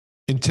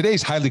In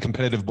today's highly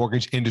competitive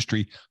mortgage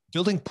industry,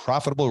 building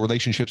profitable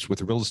relationships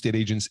with real estate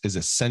agents is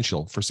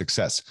essential for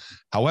success.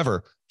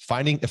 However,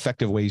 finding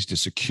effective ways to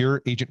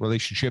secure agent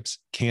relationships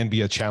can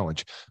be a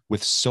challenge.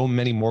 With so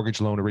many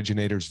mortgage loan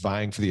originators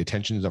vying for the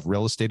attention of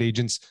real estate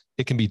agents,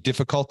 it can be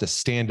difficult to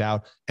stand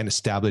out and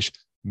establish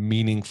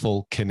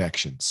meaningful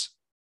connections.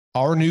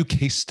 Our new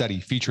case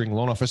study featuring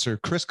loan officer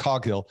Chris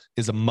Coghill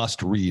is a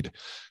must read.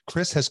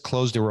 Chris has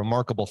closed a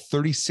remarkable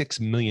 $36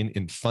 million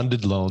in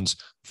funded loans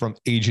from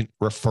agent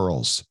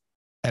referrals.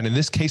 And in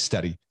this case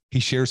study, he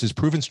shares his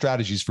proven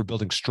strategies for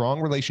building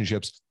strong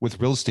relationships with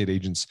real estate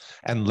agents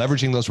and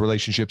leveraging those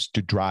relationships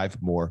to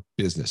drive more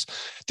business.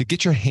 To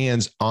get your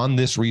hands on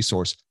this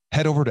resource,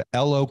 head over to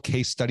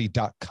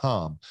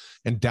locasestudy.com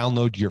and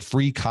download your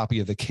free copy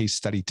of the case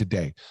study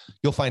today.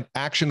 You'll find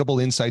actionable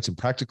insights and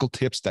practical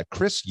tips that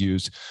Chris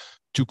used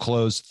to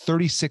close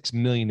 $36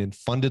 million in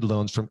funded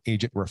loans from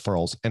agent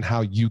referrals and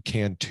how you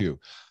can too.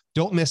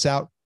 Don't miss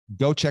out.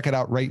 Go check it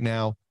out right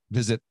now.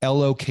 Visit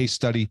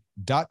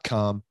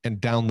locasestudy.com and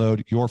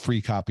download your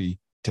free copy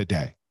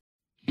today.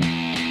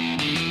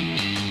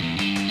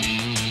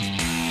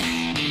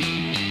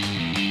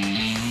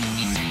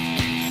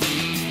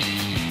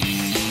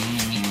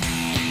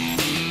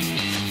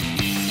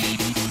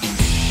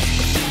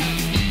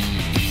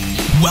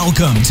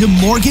 Welcome to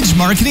Mortgage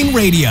Marketing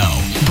Radio,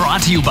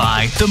 brought to you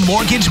by the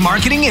Mortgage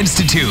Marketing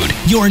Institute,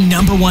 your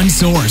number one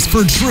source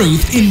for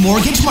truth in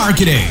mortgage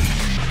marketing.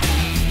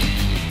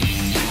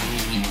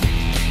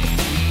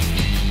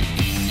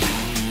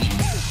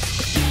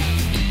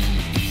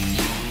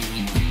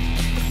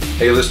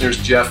 Hey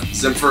listeners, Jeff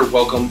Zimfer.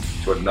 Welcome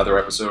to another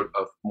episode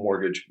of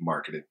Mortgage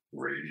Marketing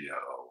Radio.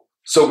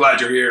 So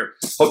glad you're here.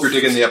 Hope you're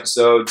digging the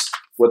episodes.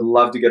 Would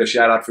love to get a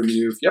shout out from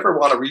you. If you ever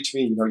want to reach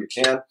me, you know you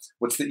can.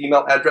 What's the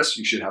email address?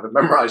 You should have it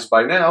memorized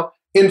by now.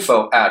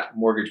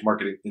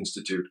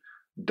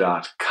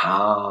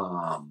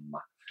 info@mortgagemarketinginstitute.com.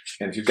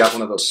 And if you've got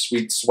one of those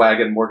sweet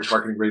swaggin' Mortgage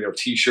Marketing Radio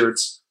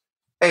t-shirts,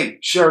 hey,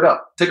 share it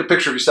up. Take a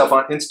picture of yourself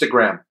on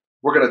Instagram.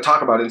 We're going to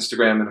talk about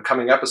Instagram in a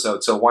coming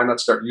episode, so why not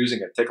start using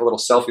it? Take a little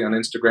selfie on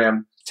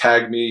Instagram,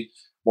 tag me,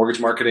 Mortgage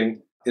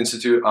Marketing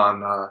Institute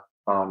on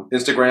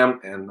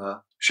Instagram, and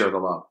share the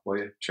love, will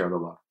you? Share the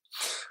love.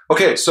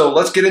 Okay, so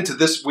let's get into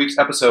this week's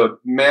episode.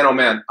 Man, oh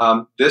man,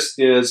 this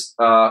is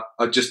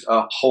just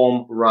a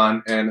home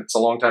run, and it's a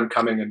long time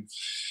coming and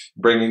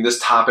bringing this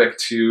topic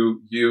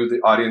to you, the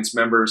audience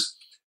members.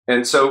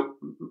 And so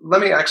let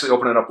me actually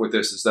open it up with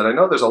this, is that I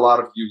know there's a lot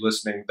of you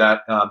listening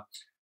that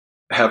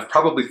have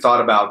probably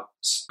thought about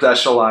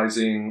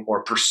specializing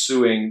or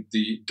pursuing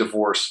the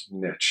divorce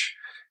niche.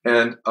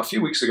 And a few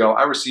weeks ago,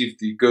 I received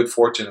the good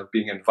fortune of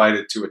being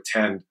invited to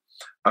attend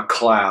a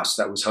class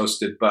that was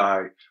hosted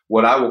by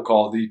what I will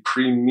call the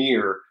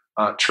premier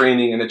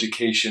training and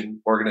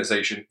education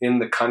organization in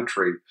the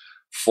country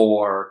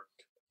for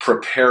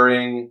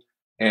preparing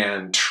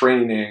and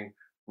training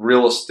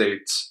real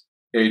estate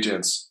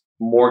agents,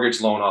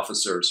 mortgage loan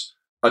officers,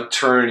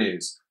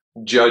 attorneys,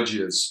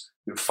 judges,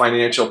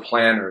 financial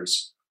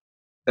planners.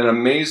 An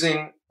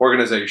amazing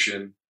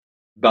organization.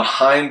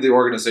 Behind the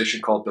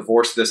organization called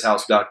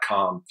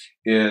DivorceThisHouse.com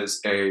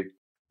is a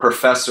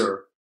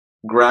professor,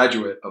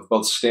 graduate of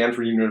both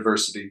Stanford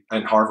University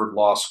and Harvard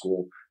Law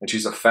School, and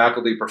she's a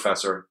faculty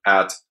professor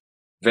at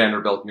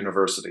Vanderbilt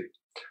University.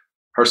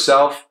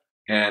 Herself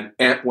and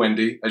Aunt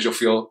Wendy, as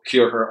you'll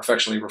hear her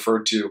affectionately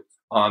referred to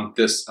on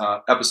this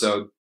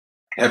episode,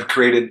 have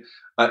created,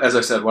 as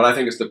I said, what I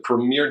think is the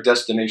premier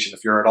destination.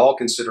 If you're at all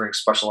considering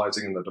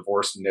specializing in the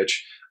divorce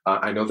niche,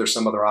 I know there's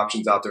some other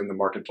options out there in the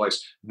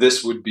marketplace.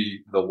 This would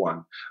be the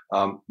one.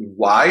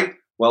 Why?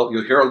 Well,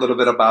 you'll hear a little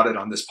bit about it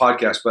on this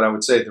podcast, but I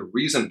would say the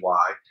reason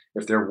why,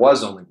 if there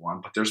was only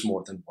one, but there's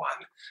more than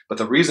one, but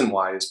the reason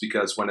why is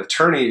because when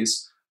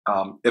attorneys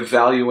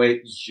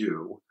evaluate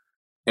you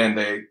and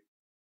they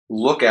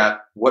look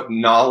at what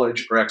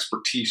knowledge or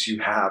expertise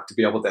you have to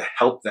be able to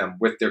help them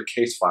with their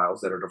case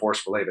files that are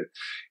divorce related,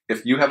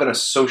 if you have an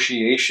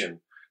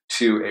association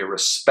to a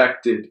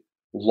respected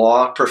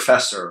law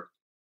professor,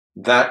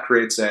 that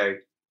creates a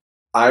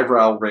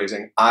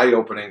eyebrow-raising,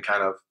 eye-opening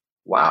kind of,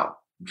 wow,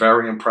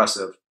 very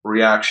impressive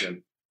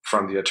reaction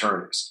from the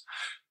attorneys.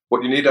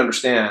 What you need to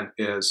understand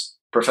is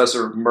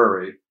Professor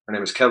Murray, her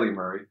name is Kelly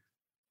Murray,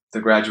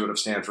 the graduate of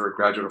Stanford,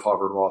 graduate of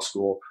Harvard Law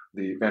School,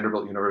 the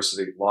Vanderbilt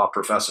University law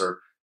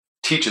professor,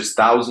 teaches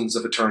thousands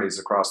of attorneys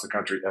across the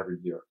country every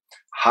year.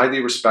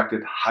 Highly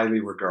respected, highly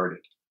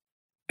regarded.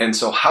 And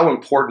so how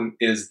important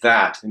is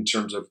that in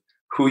terms of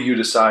who you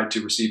decide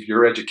to receive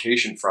your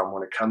education from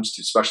when it comes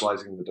to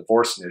specializing in the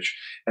divorce niche,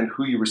 and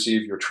who you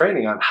receive your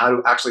training on how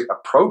to actually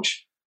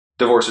approach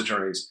divorce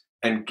attorneys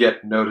and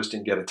get noticed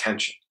and get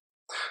attention.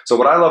 So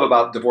what I love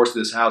about Divorce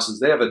This House is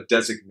they have a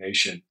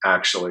designation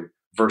actually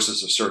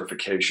versus a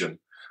certification,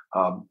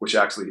 which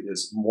actually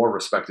is more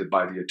respected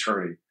by the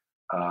attorney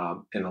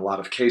in a lot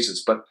of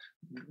cases. But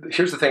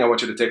here's the thing I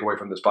want you to take away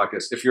from this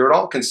podcast. If you're at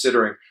all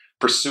considering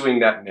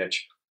pursuing that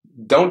niche,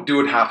 don't do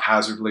it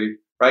haphazardly,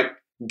 right?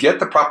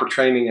 Get the proper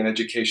training and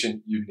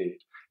education you need.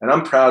 And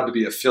I'm proud to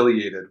be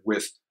affiliated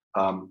with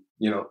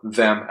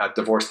them at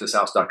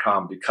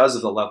divorcethishouse.com because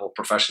of the level of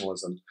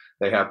professionalism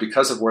they have,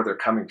 because of where they're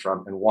coming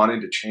from and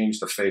wanting to change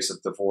the face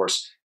of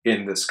divorce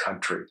in this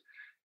country.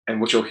 And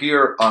what you'll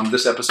hear on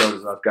this episode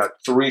is I've got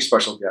three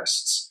special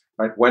guests,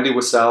 right? Wendy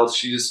Wissell,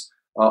 she's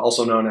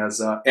also known as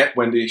Aunt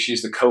Wendy.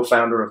 She's the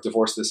co-founder of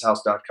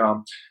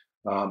divorcethishouse.com.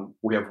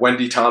 We have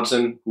Wendy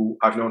Thompson, who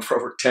I've known for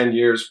over 10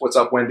 years. What's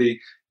up, Wendy?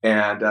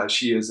 And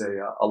she is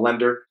a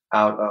lender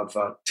out of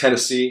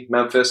Tennessee,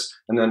 Memphis.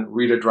 And then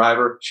Rita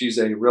Driver, she's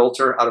a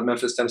realtor out of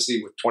Memphis,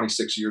 Tennessee with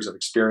 26 years of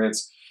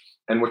experience.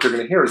 And what you're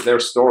going to hear is their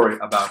story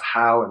about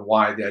how and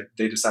why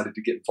they decided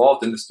to get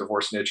involved in this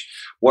divorce niche.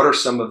 What are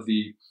some of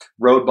the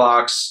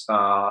roadblocks,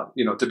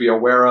 to be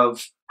aware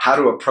of, how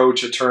to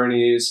approach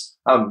attorneys,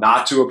 how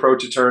not to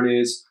approach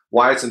attorneys,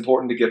 why it's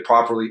important to get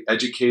properly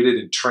educated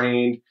and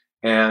trained,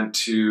 and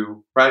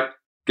to,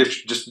 get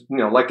just,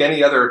 like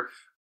any other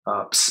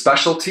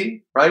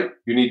specialty, right?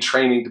 You need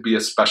training to be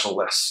a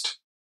specialist.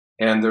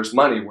 And there's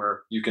money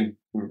where you can,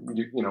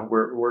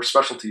 where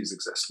specialties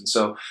exist. And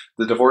so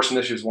the divorce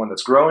niche is one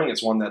that's growing.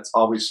 It's one that's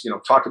always,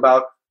 talked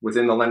about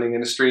within the lending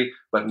industry,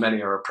 but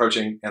many are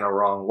approaching in a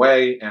wrong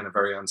way and a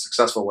very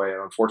unsuccessful way,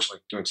 and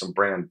unfortunately doing some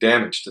brand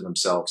damage to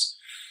themselves.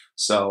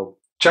 So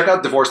check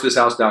out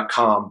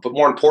divorcethishouse.com. But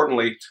more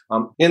importantly,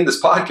 in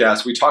this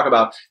podcast, we talk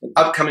about an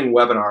upcoming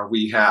webinar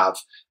we have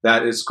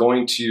that is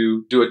going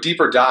to do a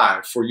deeper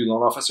dive for you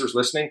loan officers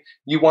listening.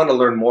 You want to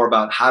learn more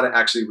about how to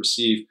actually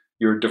receive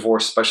your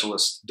divorce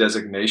specialist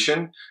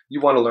designation. You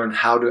want to learn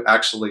how to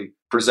actually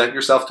present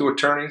yourself to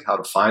attorneys, how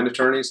to find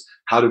attorneys,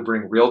 how to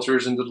bring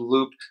realtors into the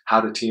loop, how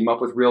to team up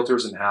with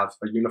realtors and have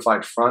a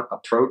unified front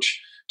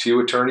approach to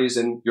attorneys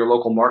in your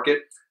local market,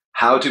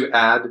 how to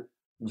add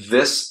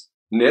this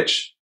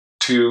niche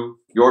to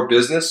your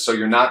business so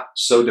you're not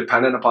so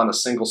dependent upon a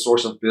single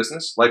source of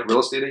business like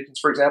real estate agents,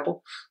 for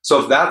example.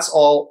 So if that's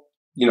all,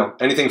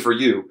 anything for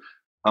you,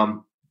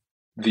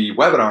 the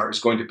webinar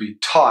is going to be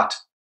taught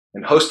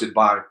and hosted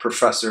by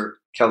Professor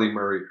Kelly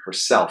Murray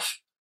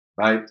herself,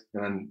 right?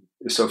 And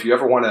so if you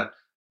ever want a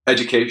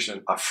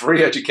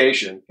free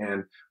education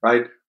in,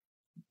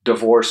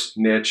 divorce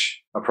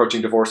niche,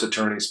 approaching divorce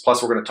attorneys,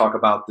 plus we're going to talk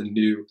about the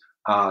new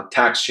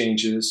tax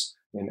changes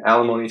in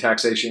alimony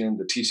taxation,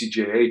 the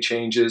TCJA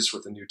changes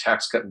with the new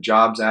Tax Cut and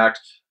Jobs Act,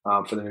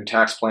 for the new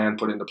tax plan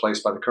put into place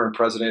by the current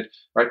president,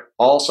 right?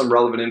 All some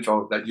relevant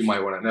info that you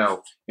might want to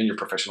know in your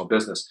professional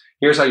business.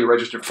 Here's how you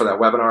register for that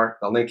webinar.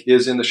 The link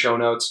is in the show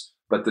notes.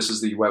 But this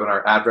is the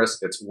webinar address.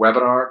 It's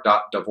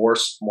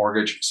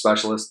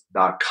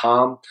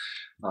webinar.divorcemortgagespecialist.com.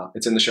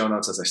 It's in the show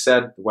notes, as I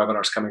said. The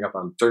webinar is coming up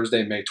on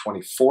Thursday, May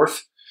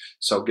 24th.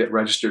 So get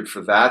registered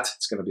for that.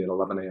 It's going to be at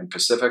 11 a.m.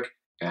 Pacific,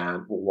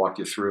 and we'll walk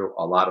you through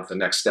a lot of the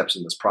next steps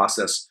in this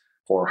process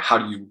for how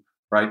do you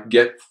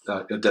get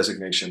a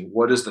designation.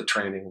 What is the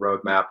training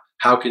roadmap?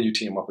 How can you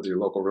team up with your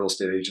local real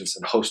estate agents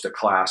and host a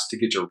class to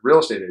get your real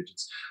estate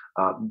agents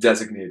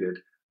designated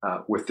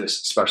with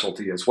this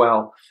specialty as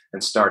well,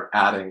 and start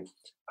adding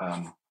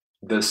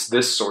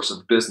this source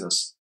of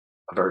business,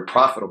 a very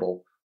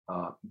profitable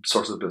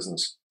source of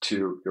business,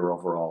 to your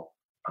overall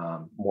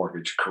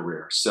mortgage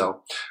career.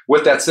 So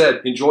with that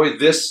said, enjoy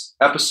this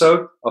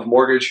episode of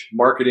Mortgage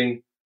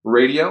Marketing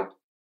Radio.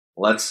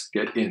 Let's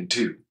get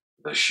into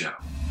the show.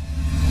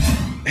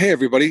 Hey,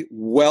 everybody.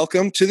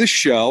 Welcome to the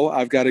show.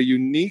 I've got a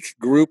unique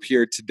group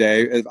here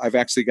today. I've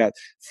actually got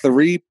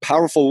three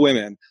powerful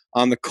women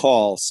on the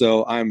call.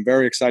 So I'm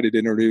very excited to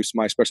introduce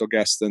my special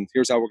guests. And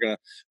here's how we're going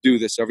to do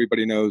this so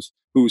everybody knows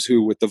who's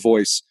who with the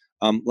voice.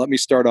 Let me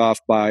start off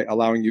by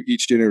allowing you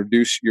each to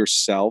introduce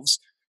yourselves,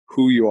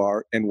 who you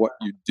are, and what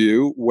you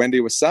do.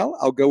 Wendy Wissell,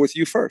 I'll go with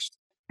you first.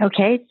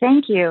 Okay,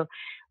 thank you.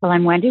 Well,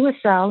 I'm Wendy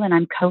Wissell, and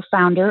I'm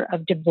co-founder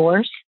of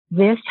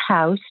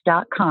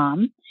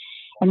divorcethishouse.com.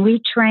 And we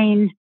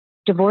train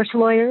divorce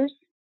lawyers,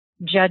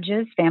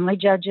 judges, family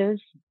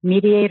judges,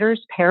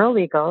 mediators,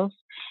 paralegals,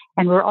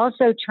 and we're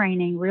also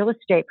training real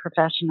estate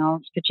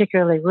professionals,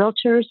 particularly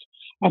realtors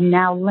and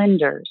now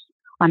lenders,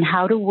 on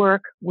how to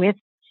work with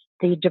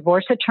the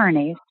divorce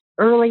attorneys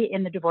early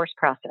in the divorce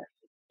process.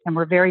 And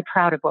we're very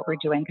proud of what we're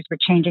doing because we're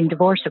changing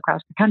divorce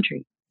across the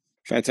country.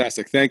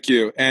 Fantastic. Thank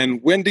you.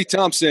 And Wendy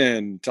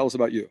Thompson, tell us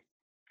about you.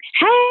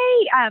 Hey,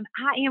 I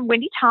am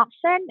Wendy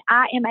Thompson.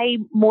 I am a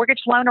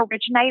mortgage loan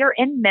originator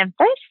in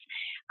Memphis.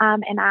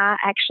 And I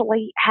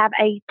actually have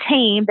a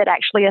team that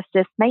actually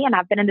assists me. And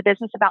I've been in the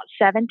business about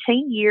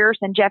 17 years.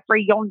 And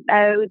Jeffrey, you'll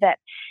know that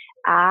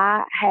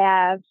I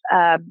have,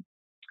 I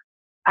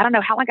don't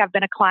know how long I've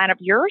been a client of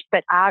yours,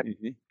 but I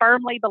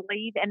firmly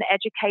believe in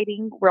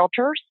educating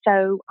realtors.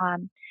 So I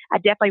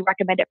definitely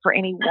recommend it for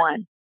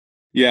anyone.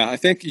 Yeah, I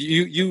think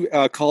you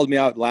called me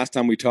out last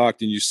time we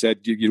talked and you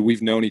said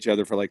we've known each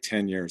other for like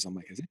 10 years. I'm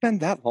like, has it been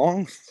that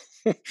long?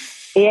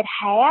 It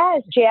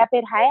has, Jeff.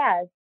 It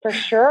has. For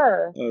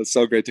sure. It's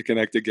so great to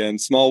connect again.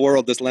 Small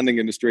world, this lending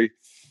industry.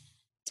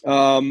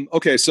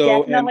 Okay,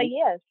 so definitely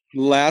is.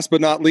 Last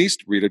but not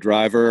least, Rita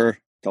Driver,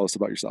 tell us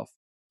about yourself.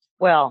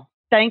 Well,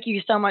 thank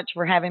you so much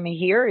for having me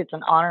here. It's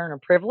an honor and a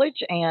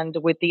privilege. And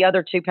with the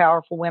other two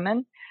powerful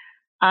women,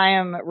 I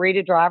am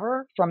Rita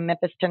Driver from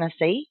Memphis,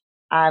 Tennessee.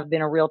 I've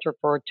been a realtor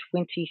for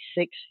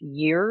 26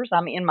 years.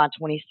 I'm in my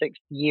 26th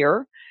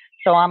year,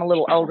 so I'm a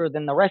little older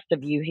than the rest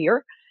of you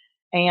here.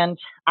 And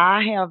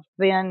I have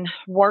been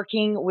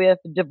working with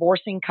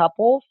divorcing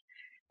couples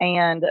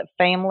and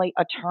family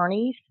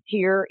attorneys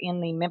here in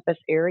the Memphis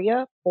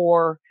area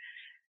for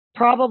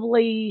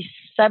probably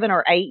 7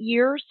 or 8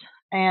 years,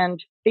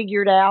 and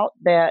figured out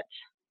that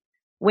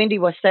Wendy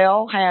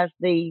Wassell has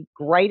the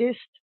greatest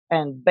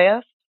and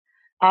best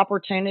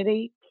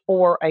opportunity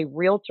for a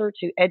realtor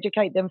to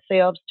educate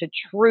themselves to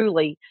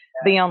truly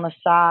be on the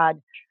side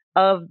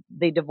of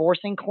the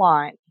divorcing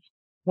clients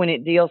when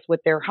it deals with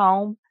their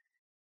home.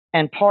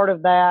 And part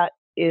of that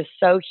is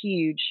so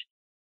huge,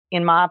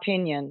 in my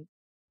opinion,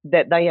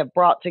 that they have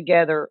brought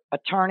together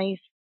attorneys,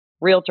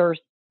 realtors,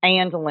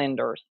 and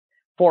lenders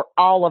for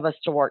all of us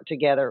to work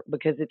together,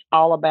 because it's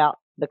all about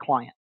the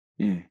client.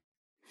 Mm.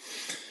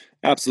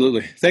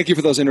 Absolutely. Thank you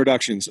for those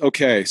introductions.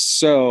 Okay,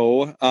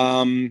 so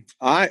in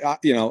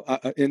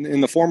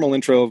the formal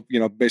intro,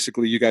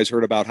 basically you guys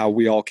heard about how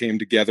we all came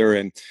together,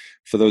 and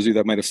for those of you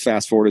that might have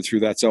fast forwarded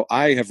through that, so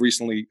I have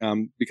recently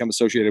become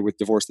associated with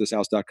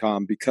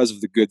DivorceThisHouse.com because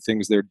of the good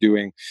things they're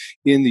doing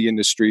in the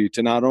industry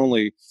to not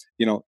only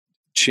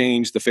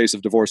change the face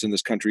of divorce in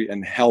this country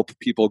and help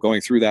people going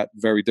through that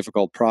very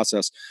difficult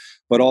process,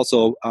 but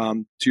also,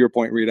 to your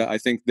point, Rita, I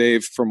think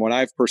they've, from what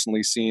I've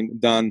personally seen,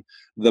 done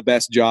the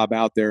best job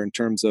out there in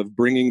terms of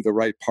bringing the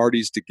right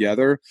parties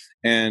together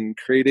and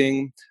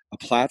creating a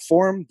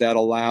platform that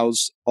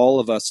allows all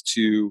of us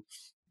to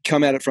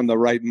come at it from the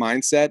right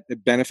mindset,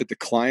 benefit the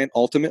client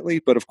ultimately.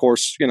 But of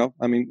course,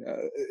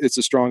 it's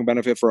a strong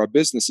benefit for our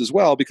business as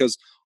well, because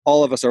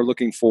all of us are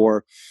looking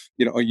for,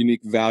 a unique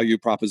value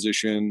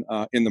proposition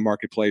in the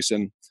marketplace.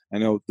 And I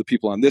know the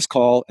people on this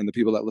call and the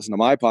people that listen to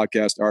my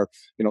podcast are,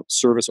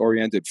 service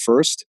oriented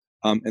first.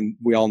 And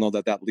we all know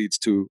that leads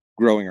to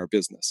growing our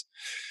business.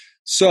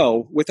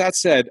 So with that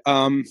said,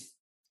 I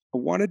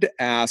wanted to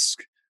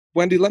ask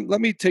Wendy, let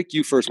me take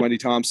you first, Wendy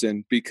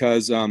Thompson,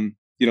 because,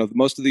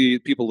 most of the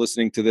people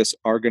listening to this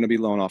are going to be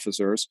loan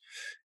officers.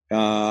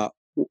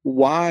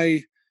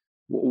 Why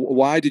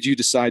did you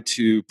decide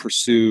to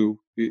pursue,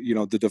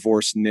 the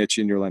divorce niche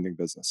in your lending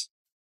business?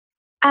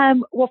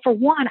 Well, for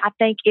one, I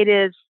think it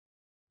is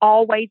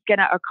always going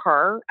to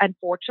occur,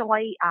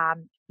 unfortunately,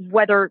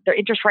 whether the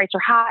interest rates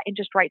are high,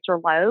 interest rates are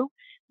low.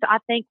 So I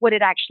think what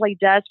it actually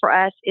does for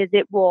us is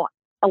it will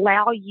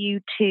allow you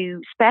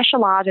to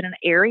specialize in an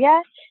area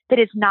that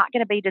is not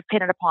going to be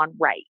dependent upon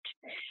rate,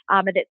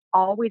 and it's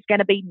always going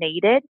to be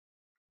needed.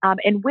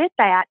 And with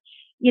that,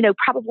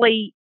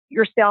 probably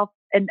yourself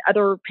and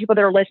other people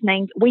that are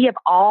listening, we have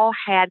all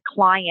had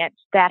clients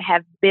that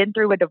have been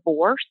through a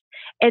divorce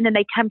and then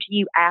they come to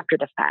you after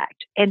the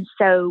fact. And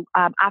so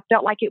I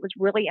felt like it was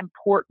really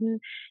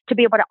important to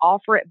be able to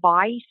offer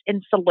advice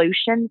and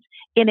solutions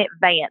in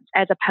advance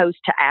as opposed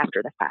to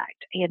after the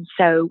fact. And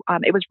so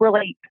it was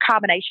really a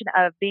combination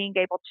of being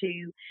able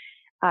to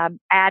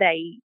add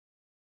a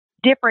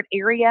different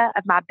area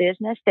of my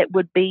business that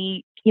would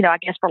be, I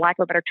guess for lack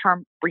of a better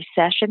term,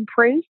 recession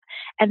proof.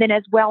 And then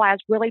as well as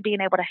really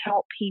being able to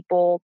help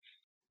people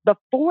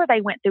before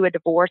they went through a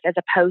divorce as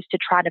opposed to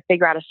trying to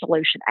figure out a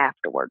solution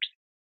afterwards.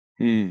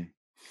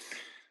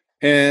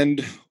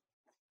 And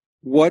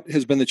what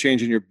has been the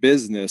change in your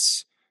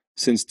business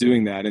since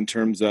doing that in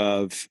terms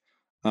of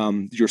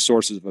your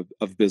sources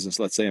of business?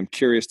 Let's say I'm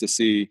curious to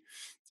see,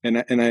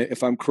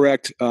 if I'm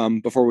correct,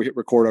 before we hit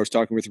record, I was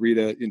talking with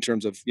Rita in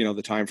terms of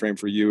the time frame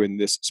for you in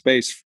this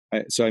space.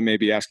 So I may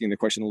be asking the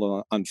question a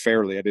little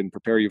unfairly. I didn't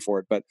prepare you for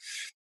it, but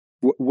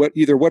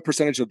what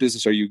percentage of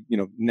business are you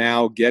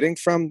now getting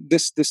from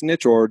this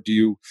niche, or do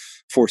you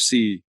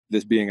foresee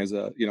this being as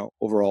a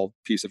overall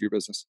piece of your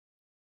business?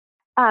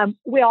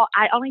 Well,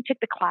 I only took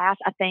the class,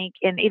 I think,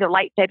 in either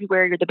late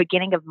February or the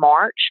beginning of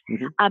March.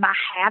 Mm-hmm. I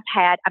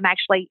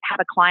actually have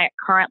a client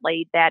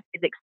currently that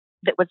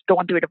was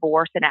going through a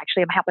divorce, and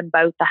actually I'm helping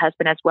both the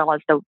husband as well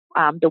as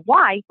the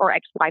wife or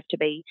ex-wife to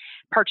be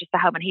purchase the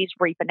home, and he's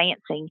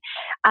refinancing.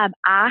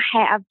 I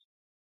have,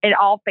 in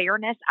all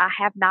fairness, I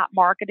have not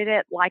marketed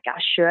it like I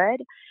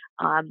should,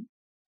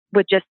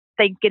 with just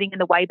things getting in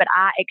the way, but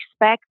I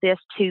expect this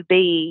to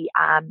be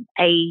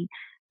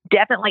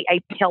definitely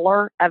a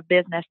pillar of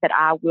business that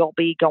I will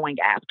be going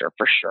after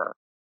for sure.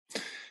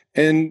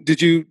 And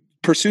did you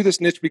pursue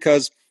this niche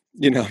because,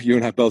 you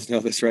and I both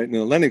know this, right? In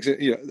the lending,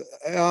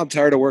 I'm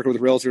tired of working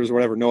with realtors or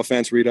whatever. No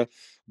offense, Rita.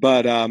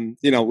 But,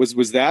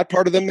 was that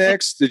part of the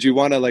mix? Did you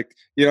want to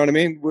you know what I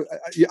mean?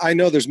 I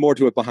know there's more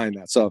to it behind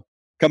that. So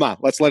come on,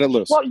 let's let it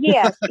loose. Well,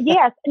 yes.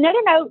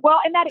 No. Well,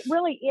 and that it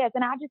really is.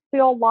 And I just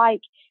feel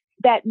like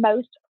that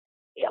most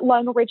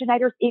loan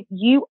originators, if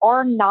you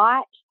are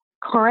not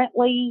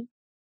currently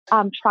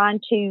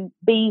trying to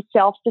be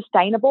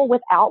self-sustainable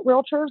without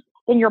realtors,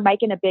 then you're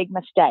making a big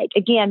mistake.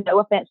 Again, no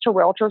offense to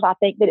realtors. I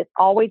think that it's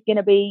always going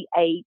to be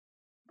a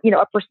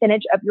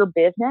percentage of your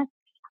business.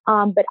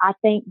 But I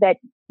think that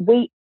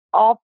we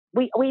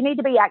need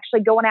to be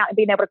actually going out and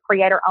being able to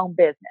create our own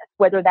business,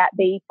 whether that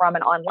be from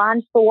an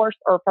online source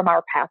or from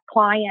our past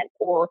clients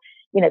or,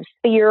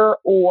 Sphere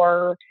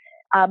or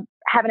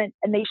having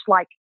a niche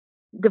like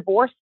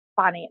divorce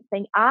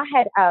financing, I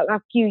had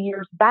a few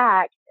years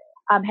back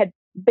had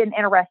been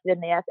interested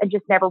in this and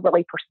just never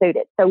really pursued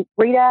it. So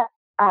Rita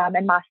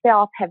and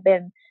myself have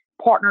been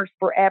partners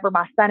forever.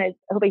 My son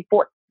he'll be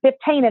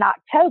 15 in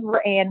October,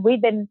 and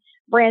we've been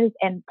friends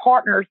and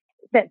partners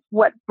since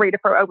Rita,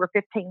 for over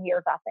 15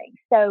 years, I think.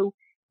 So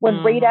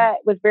when Rita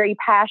was very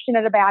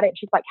passionate about it,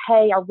 she's like,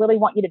 "Hey, I really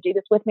want you to do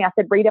this with me." I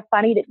said, "Rita,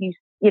 funny that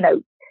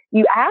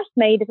you asked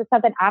me. This is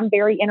something I'm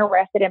very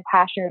interested and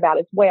passionate about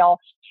as well."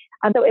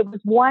 So it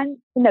was one,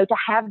 to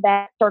have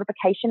that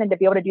certification and to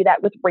be able to do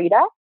that with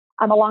Rita,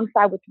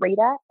 alongside with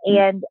Rita,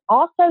 and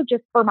also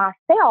just for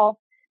myself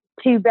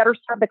to better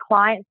serve the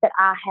clients that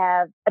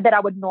I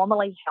would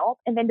normally help,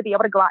 and then to be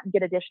able to go out and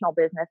get additional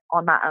business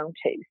on my own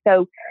too.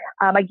 So,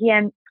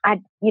 again,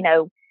 I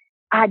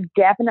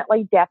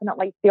definitely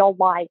feel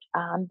like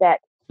that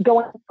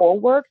going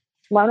forward,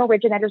 loan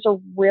originators are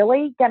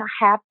really going to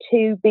have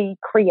to be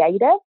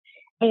creative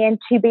and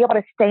to be able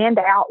to stand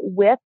out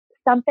with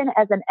something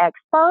as an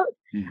expert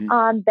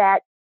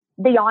that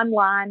the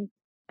online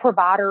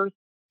providers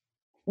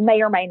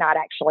may or may not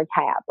actually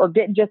have, or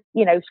didn't just,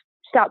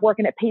 stop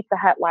working at Pizza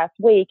Hut last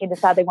week and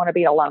decide they want to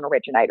be a loan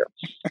originator.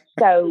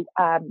 So,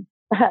 no,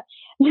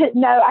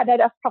 I know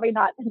that's probably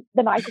not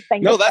the nicest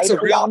thing. No, to that's say, a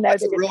real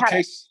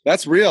case.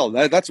 That's real.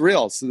 That's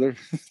real. So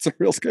it's a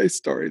real case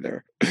story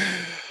there.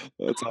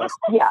 That's awesome.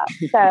 Yeah.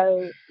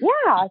 So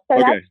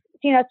Okay.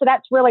 so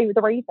that's really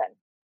the reason.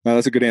 No,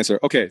 that's a good answer.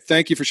 Okay,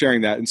 thank you for sharing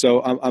that. And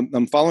so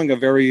I'm following a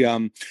very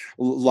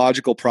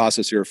logical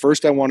process here.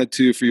 First,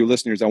 for you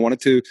listeners, I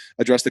wanted to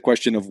address the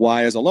question of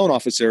why, as a loan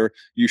officer,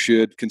 you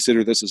should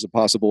consider this as a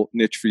possible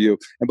niche for you.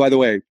 And by the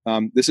way,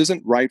 this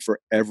isn't right for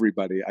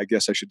everybody. I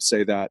guess I should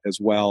say that as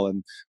well.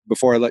 And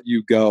before I let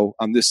you go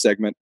on this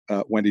segment,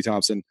 Wendy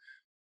Thompson,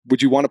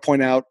 would you want to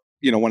point out,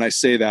 when I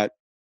say that,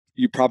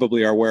 you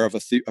probably are aware of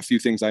a few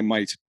things I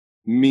might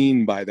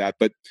mean by that.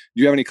 But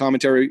do you have any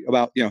commentary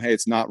about, hey,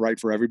 it's not right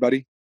for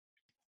everybody?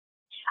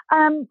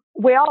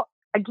 Well,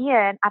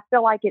 again, I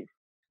feel like it's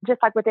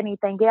just like with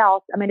anything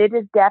else. I mean, it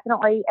is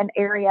definitely an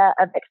area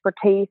of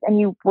expertise, and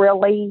you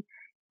really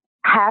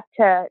have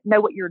to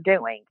know what you're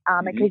doing,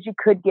 because you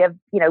could give,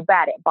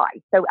 bad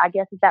advice. So I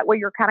guess, is that where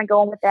you're kind of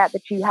going with that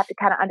you have to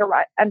kind of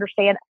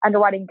understand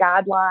underwriting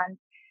guidelines,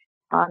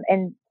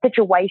 and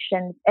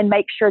situations, and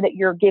make sure that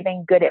you're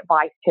giving good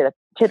advice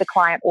to the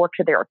client or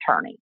to their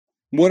attorney.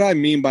 What I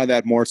mean by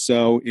that more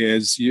so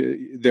is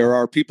there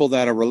are people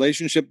that are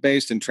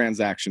relationship-based and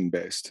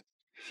transaction-based.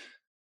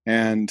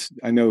 And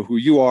I know who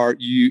you are.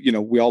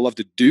 We all love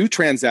to do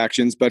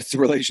transactions, but it's a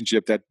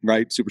relationship that,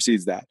 right,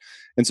 supersedes that.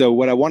 And so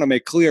what I want to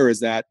make clear is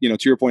that, to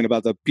your point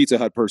about the Pizza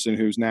Hut person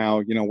who's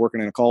now,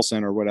 working in a call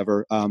center or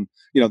whatever,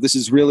 this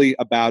is really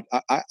about,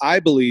 I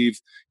believe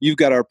you've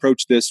got to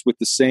approach this with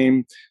the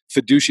same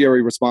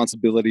fiduciary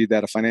responsibility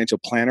that a financial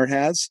planner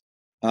has.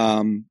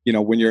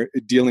 When you're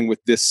dealing with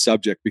this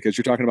subject, because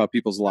you're talking about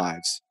people's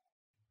lives.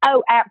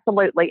 Oh,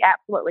 absolutely.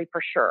 Absolutely.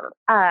 For sure.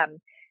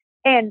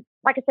 And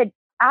like I said,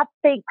 I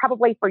think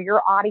probably for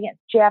your audience,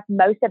 Jeff,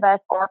 most of us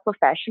are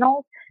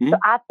professionals. So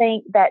I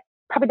think that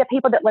probably the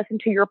people that listen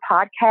to your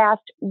podcast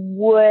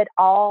would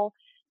all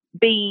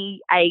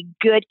be a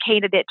good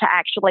candidate to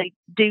actually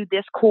do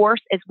this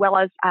course, as well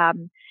as,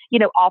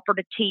 offer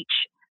to teach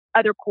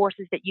other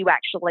courses that you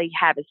actually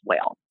have as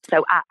well.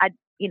 So I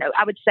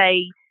would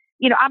say,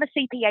 I'm a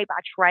CPA by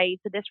trade,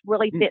 so this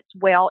really fits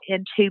well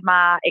into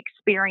my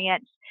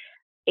experience,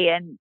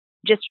 and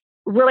just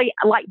really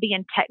like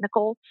being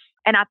technical.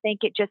 And I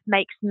think it just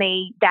makes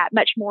me that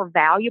much more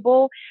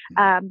valuable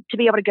to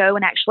be able to go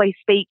and actually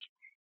speak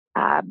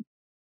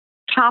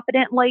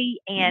confidently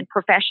and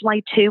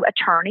professionally to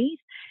attorneys.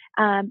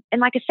 And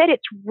like I said,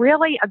 it's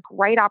really a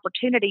great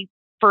opportunity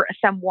for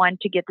someone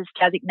to get this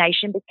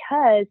designation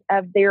because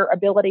of their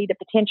ability to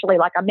potentially,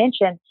 like I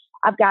mentioned,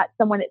 I've got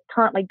someone that's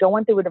currently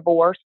going through a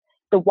divorce.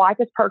 The wife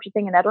is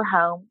purchasing another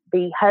home.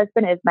 The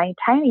husband is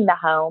maintaining the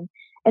home.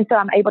 And so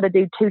I'm able to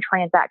do two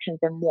transactions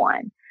in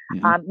one.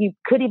 You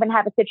could even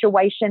have a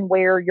situation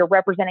where you're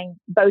representing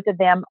both of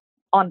them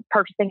on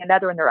purchasing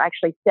another, and they're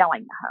actually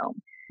selling the home.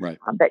 Right.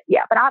 But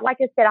like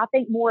I said, I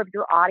think more of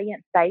your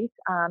audience base.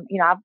 I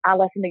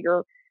listen to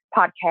your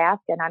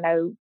podcast, and I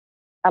know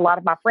a lot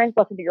of my friends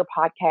listen to your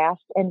podcast.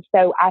 And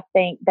so I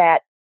think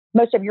that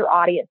most of your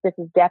audience, this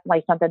is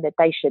definitely something that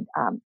they should,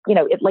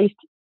 at least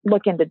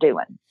look into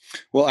doing.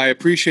 Well, I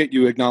appreciate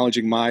you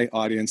acknowledging my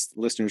audience,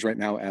 listeners right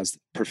now, as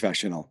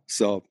professional.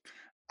 So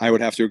I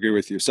would have to agree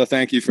with you. So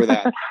thank you for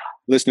that.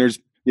 Listeners,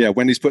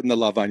 Wendy's putting the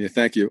love on you.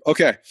 Thank you.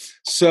 Okay.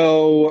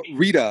 So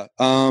Rita,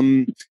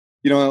 the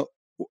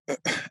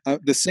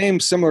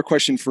similar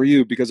question for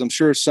you, because I'm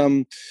sure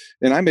and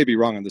I may be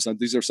wrong on this,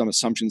 these are some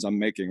assumptions I'm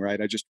making,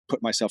 right? I just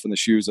put myself in the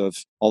shoes of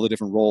all the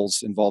different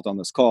roles involved on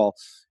this call.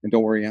 And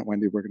don't worry, Aunt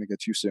Wendy, we're going to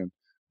get you soon.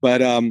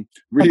 But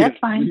Rita, that's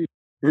fine.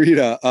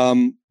 Rita,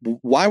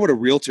 why would a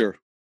realtor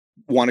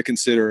want to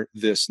consider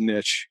this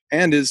niche?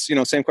 And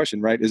same question,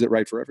 right? Is it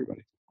right for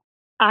everybody?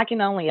 I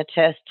can only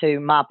attest to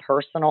my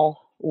personal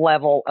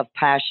level of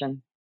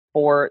passion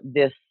for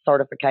this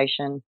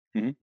certification.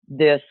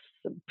 this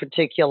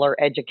particular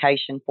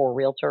education for a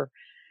realtor.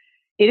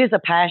 It is a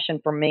passion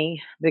for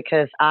me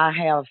because I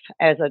have,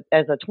 as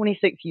a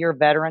 26-year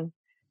veteran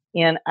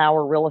in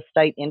our real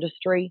estate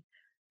industry,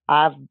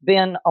 I've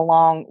been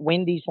along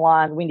Wendy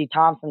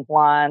Thompson's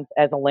lines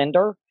as a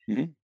lender.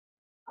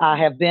 I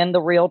have been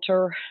the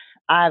realtor.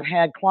 I've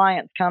had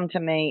clients come to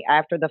me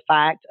after the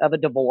fact of a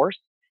divorce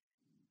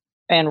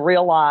and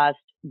realized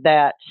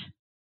that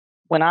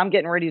when I'm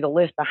getting ready to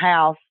list a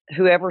house,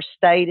 whoever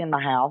stayed in the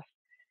house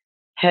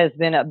has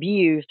been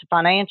abused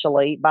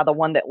financially by the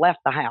one that left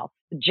the house,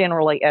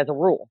 generally as a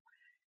rule.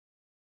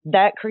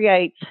 That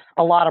creates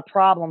a lot of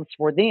problems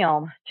for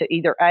them to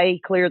either A,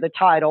 clear the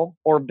title,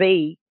 or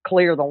B,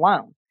 clear the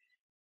loan.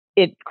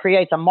 It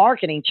creates a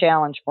marketing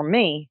challenge for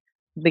me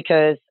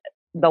because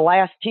the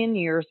last 10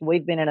 years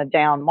we've been in a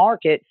down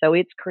market, so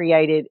it's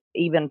created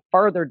even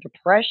further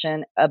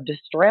depression of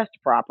distressed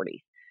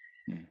properties.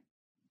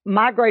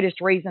 My greatest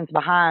reasons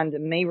behind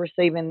me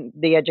receiving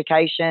the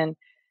education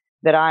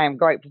that I am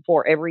grateful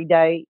for every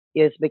day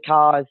is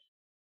because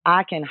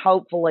I can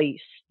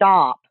hopefully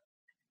stop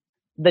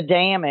the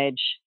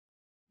damage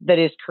that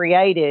is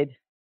created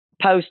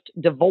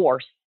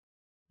post-divorce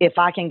if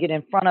I can get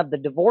in front of the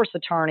divorce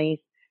attorneys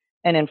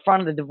and in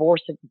front of the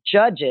divorce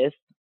judges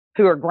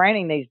who are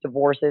granting these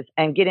divorces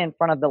and get in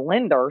front of the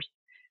lenders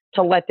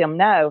to let them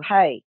know,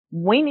 hey,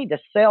 we need to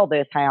sell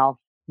this house.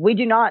 We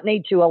do not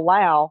need to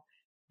allow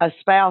a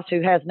spouse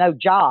who has no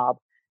job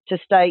to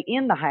stay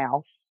in the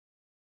house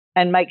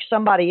and make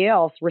somebody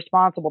else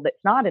responsible that's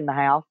not in the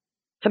house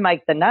to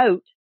make the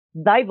note.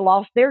 They've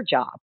lost their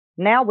job.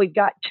 Now we've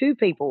got two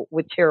people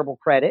with terrible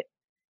credit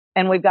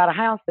and we've got a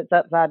house that's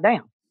upside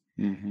down.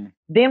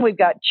 Then we've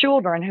got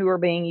children who are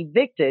being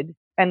evicted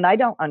and they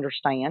don't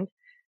understand.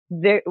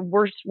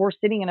 We're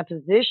sitting in a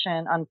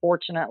position,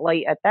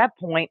 unfortunately, at that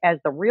point as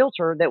the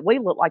realtor that we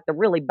look like the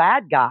really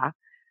bad guy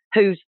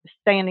who's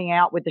standing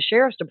out with the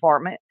sheriff's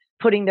department,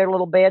 putting their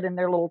little bed and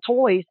their little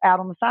toys out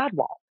on the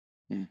sidewalk.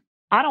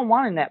 I don't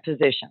want in that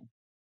position.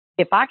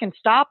 If I can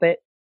stop it,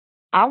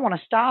 I want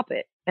to stop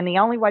it. And the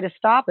only way to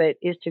stop it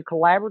is to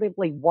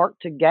collaboratively work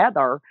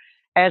together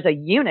as a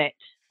unit,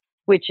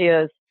 which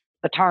is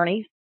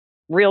attorneys,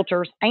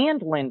 realtors,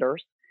 and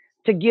lenders,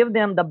 to give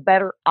them the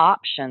better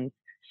options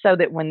so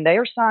that when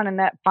they're signing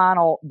that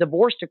final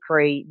divorce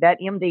decree, that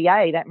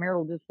MDA, that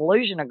marital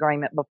dissolution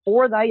agreement,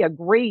 before they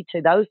agree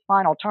to those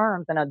final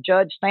terms and a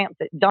judge stamps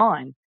it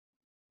done,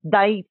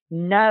 they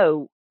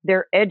know,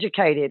 they're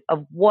educated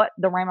of what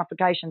the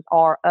ramifications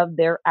are of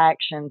their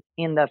actions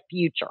in the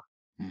future,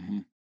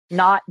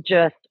 not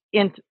just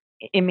in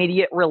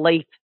immediate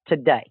relief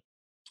today.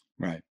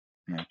 Right.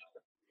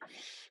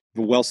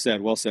 Well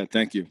said.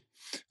 Thank you.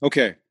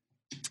 Okay.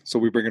 So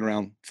we bring it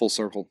around full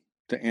circle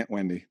to Aunt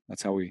Wendy.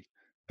 That's how we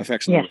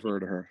affectionately refer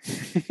to her.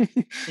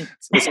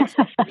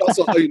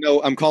 Also, so you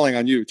know, I'm calling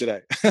on you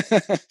today.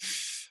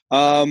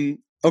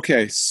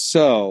 Okay.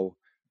 So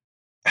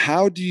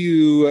how do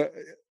you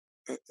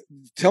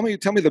tell me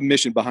the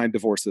mission behind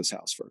Divorce This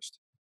House first?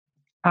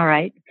 All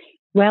right.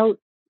 Well,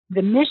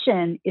 the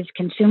mission is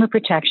consumer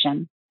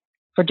protection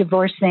for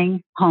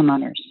divorcing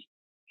homeowners.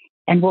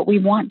 And what we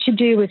want to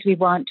do is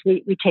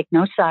we take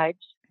no sides.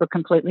 We're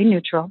completely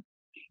neutral.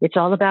 It's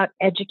all about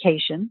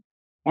education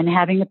and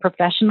having the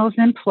professionals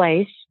in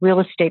place, real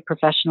estate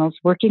professionals,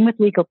 working with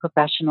legal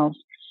professionals,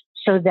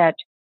 so that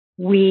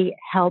we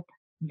help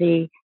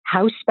the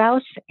house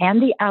spouse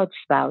and the out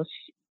spouse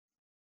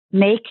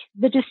make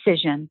the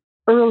decision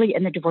early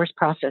in the divorce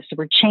process. So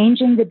we're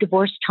changing the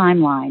divorce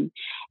timeline,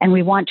 and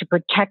we want to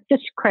protect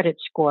this credit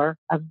score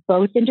of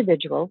both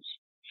individuals,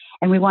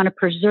 and we want to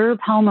preserve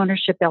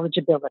homeownership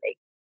eligibility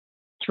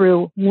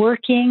through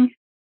working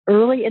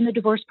early in the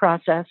divorce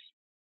process,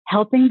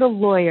 helping the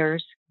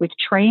lawyers with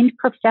trained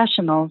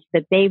professionals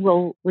that they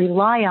will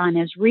rely on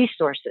as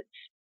resources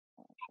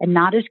and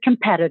not as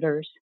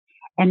competitors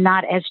and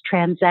not as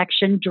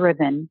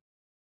transaction-driven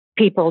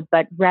people,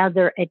 but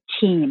rather a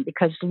team,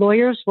 because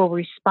lawyers will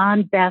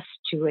respond best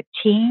to a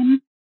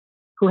team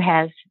who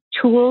has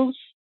tools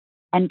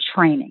and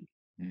training.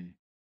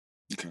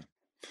 Okay.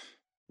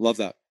 Love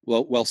that.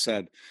 Well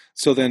said.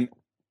 So then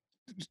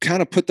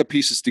kind of put the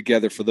pieces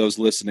together for those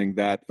listening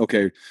that,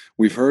 okay,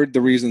 we've heard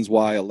the reasons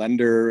why a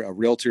lender, a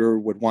realtor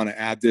would want to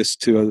add this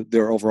to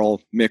their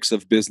overall mix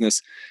of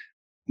business.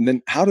 And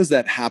then how does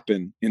that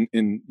happen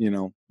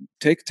in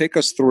take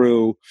us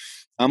through.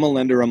 I'm a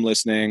lender, I'm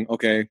listening.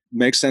 Okay.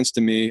 Makes sense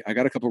to me. I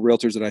got a couple of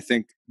realtors that I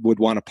think would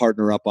want to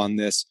partner up on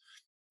this.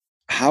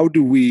 How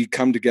do we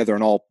come together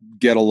and all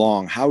get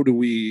along? How do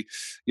we,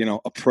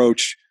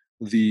 approach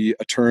the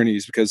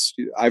attorneys? Because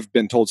I've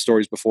been told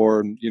stories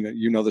before, and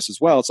you know this as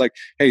well. It's like,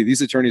 hey,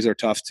 these attorneys are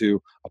tough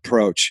to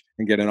approach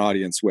and get an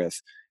audience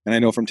with. And I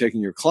know from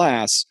taking your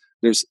class,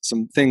 there's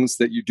some things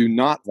that you do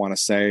not want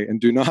to say and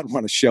do not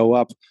want to show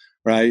up,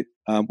 right,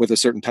 with a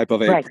certain type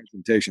of a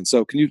presentation.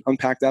 So can you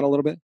unpack that a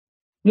little bit?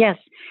 Yes.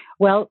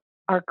 Well,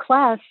 our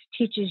class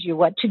teaches you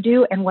what to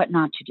do and what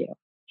not to do,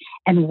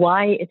 and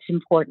why it's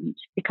important.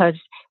 Because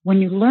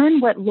when you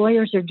learn what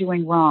lawyers are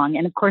doing wrong,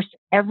 and of course,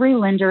 every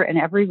lender and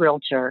every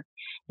realtor,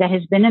 that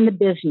has been in the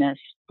business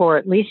for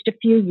at least a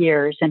few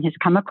years and has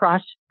come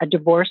across a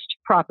divorced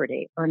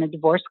property or a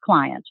divorced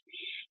client,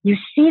 you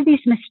see these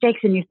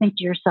mistakes and you think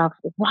to yourself,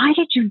 why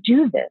did you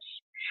do this?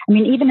 I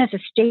mean, even as a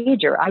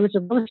stager, I was a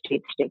real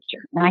estate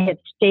stager, and I had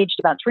staged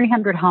about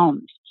 300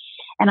 homes,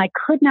 and I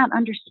could not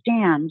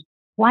understand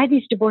why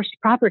these divorced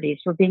properties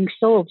were being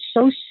sold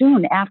so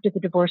soon after the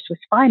divorce was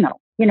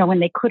final, when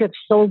they could have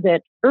sold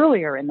it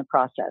earlier in the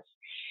process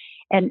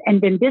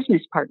and been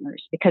business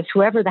partners, because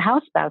whoever the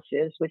house spouse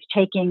is was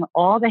taking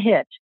all the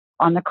hit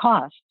on the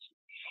costs.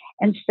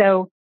 And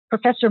so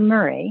Professor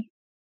Murray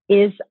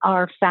is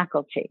our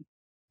faculty,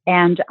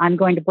 and I'm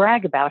going to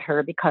brag about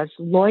her because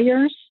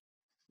lawyers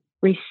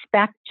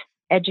respect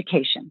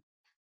education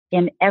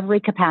in every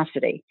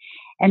capacity.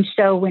 And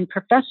so when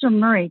Professor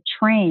Murray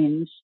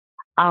trains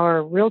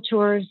our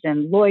realtors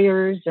and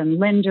lawyers and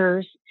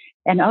lenders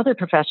and other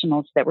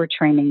professionals that we're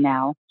training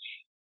now,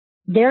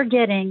 they're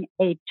getting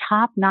a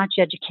top-notch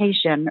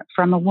education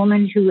from a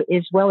woman who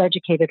is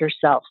well-educated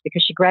herself,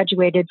 because she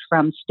graduated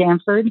from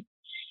Stanford,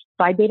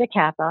 Phi Beta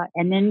Kappa,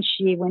 and then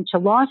she went to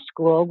law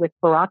school with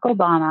Barack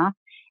Obama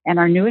and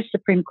our newest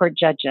Supreme Court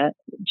judge,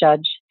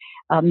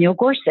 Neil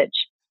Gorsuch.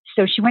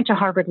 So she went to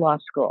Harvard Law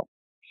School.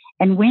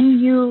 And when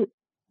you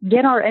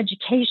get our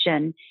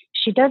education,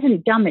 she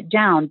doesn't dumb it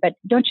down. But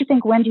don't you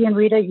think, Wendy and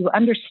Rita, you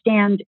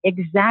understand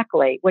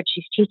exactly what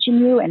she's teaching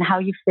you and how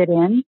you fit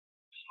in?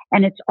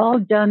 And it's all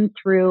done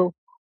through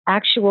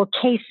actual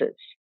cases.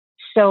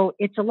 So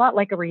it's a lot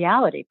like a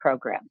reality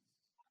program.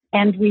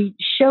 And we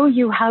show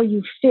you how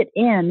you fit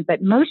in,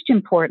 but most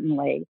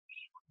importantly,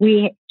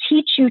 we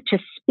teach you to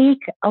speak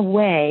a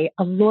way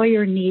a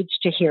lawyer needs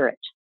to hear it.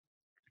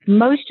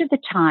 Most of the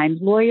time,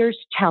 lawyers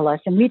tell us,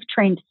 and we've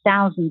trained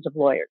thousands of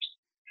lawyers,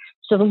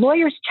 so the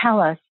lawyers tell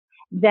us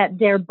that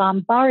they're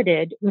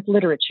bombarded with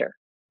literature,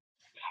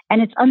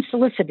 and it's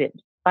unsolicited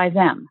by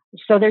them.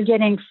 So they're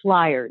getting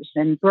flyers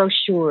and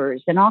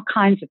brochures and all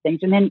kinds of things,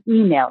 and then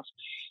emails.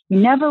 You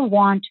never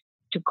want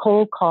to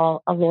cold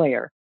call a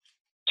lawyer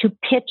to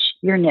pitch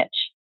your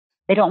niche.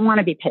 They don't want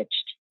to be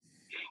pitched.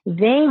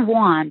 They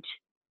want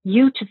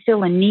you to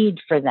fill a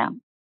need for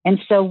them. And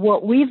so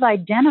what we've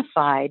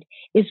identified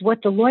is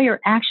what the lawyer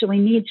actually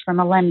needs from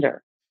a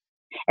lender.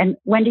 And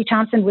Wendy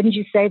Thompson, wouldn't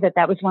you say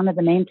that was one of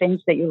the main things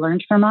that you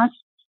learned from us?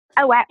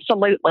 Oh,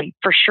 absolutely.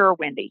 For sure,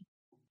 Wendy.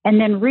 And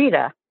then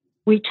Rita,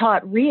 we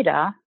taught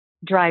Rita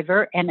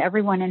Driver and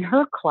everyone in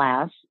her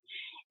class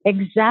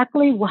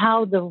exactly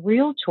how the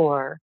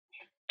realtor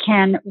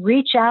can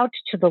reach out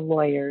to the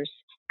lawyers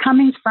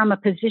coming from a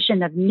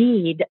position of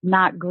need,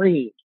 not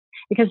greed.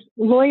 Because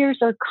lawyers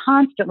are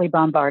constantly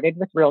bombarded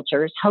with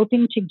realtors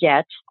hoping to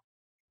get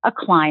a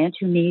client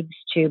who needs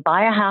to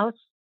buy a house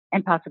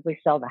and possibly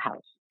sell the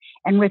house.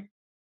 And with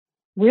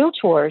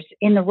realtors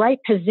in the right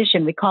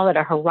position, we call it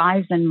a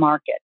horizon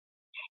market.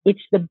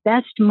 It's the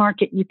best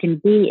market you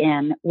can be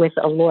in with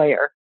a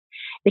lawyer.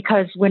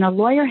 Because when a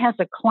lawyer has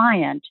a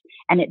client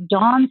and it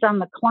dawns on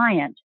the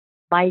client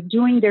by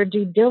doing their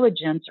due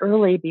diligence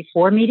early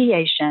before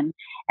mediation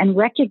and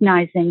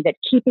recognizing that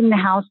keeping the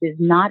house is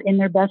not in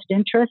their best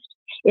interest,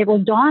 it will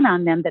dawn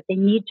on them that they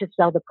need to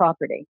sell the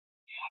property.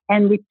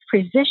 And we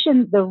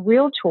position the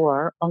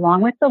realtor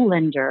along with the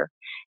lender,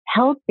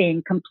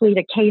 helping complete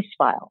a case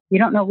file. You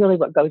don't know really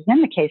what goes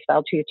in the case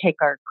file till you take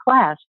our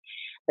class,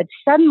 but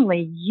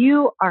suddenly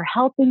you are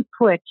helping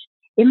put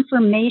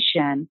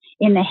information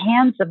in the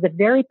hands of the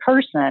very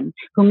person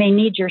who may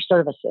need your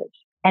services.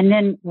 And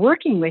then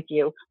working with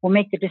you will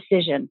make the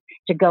decision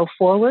to go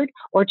forward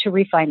or to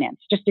refinance.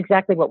 Just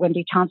exactly what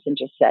Wendy Thompson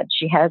just said.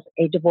 She has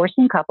a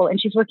divorcing couple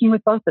and she's working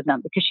with both of them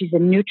because she's a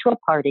neutral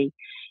party,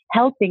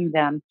 helping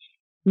them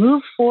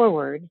move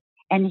forward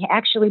and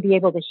actually be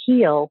able to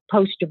heal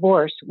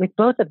post-divorce with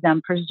both of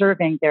them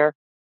preserving their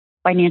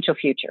financial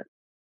future.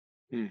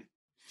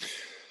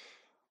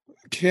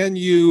 Can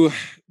you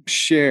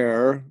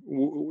share,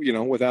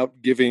 without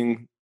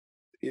giving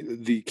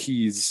the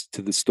keys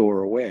to the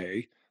store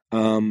away,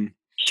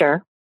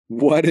 sure,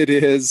 what it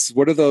is,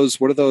 what are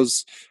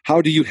those,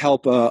 how do you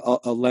help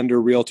a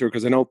lender realtor?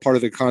 Because I know part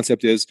of the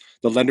concept is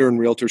the lender and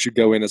realtor should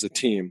go in as a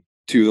team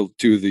to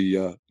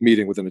the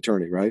meeting with an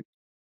attorney, right?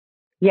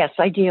 Yes,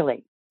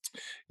 ideally.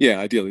 Yeah,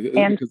 ideally.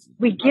 And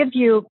we give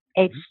you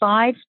a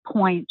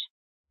 5-point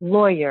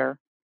lawyer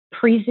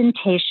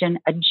presentation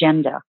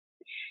agenda.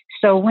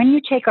 So when you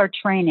take our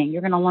training,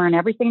 you're going to learn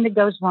everything that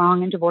goes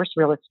wrong in divorce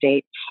real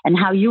estate and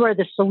how you are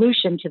the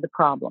solution to the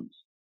problems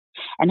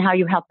and how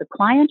you help the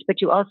client, but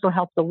you also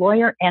help the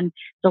lawyer. And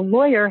the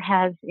lawyer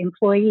has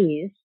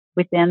employees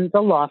within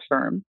the law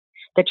firm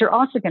that you're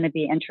also going to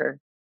be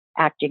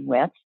interacting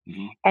with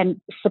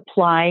and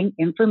supplying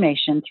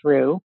information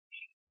through.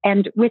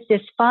 And with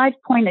this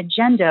 5-point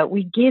agenda,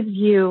 we give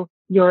you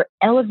your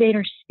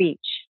elevator speech.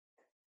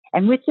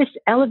 And with this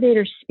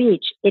elevator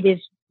speech, it is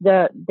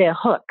the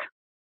hook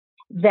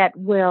that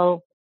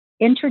will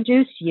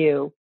introduce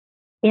you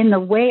in the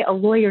way a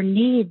lawyer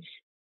needs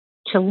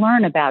to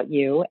learn about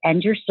you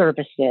and your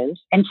services.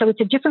 And so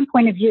it's a different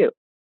point of view.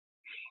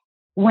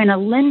 When a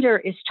lender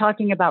is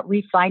talking about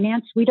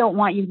refinance, we don't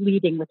want you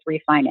leading with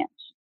refinance.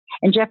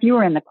 And Jeff, you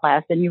were in the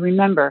class and you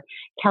remember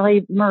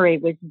Kelly Murray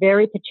was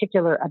very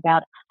particular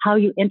about how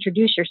you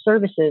introduce your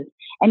services,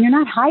 and you're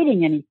not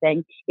hiding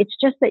anything. It's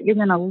just that you're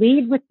going to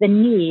lead with the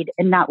need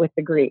and not with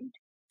the greed.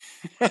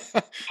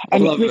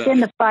 And within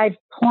the 5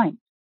 points.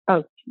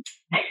 Oh,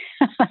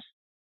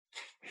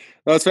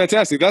 that's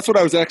fantastic. That's what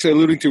I was actually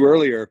alluding to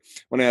earlier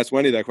when I asked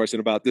Wendy that question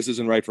about this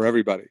isn't right for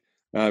everybody.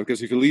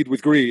 Because if you lead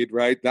with greed,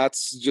 right,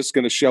 that's just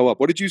going to show up.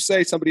 What did you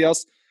say? Somebody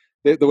else,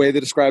 the way they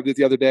described it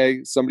the other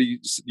day, somebody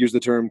used the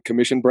term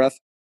commission breath.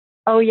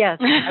 Oh, yes.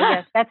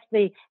 That's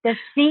the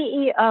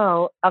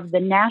CEO of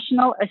the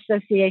National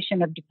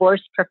Association of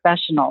Divorce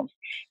Professionals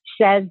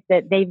says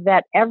that they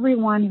vet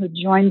everyone who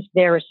joins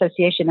their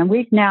association. And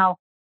we've now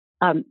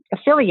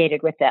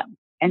affiliated with them.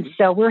 And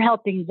so we're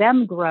helping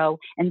them grow.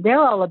 And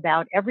they're all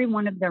about every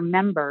one of their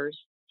members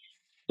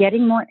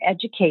getting more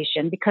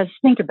education, because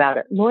think about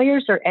it,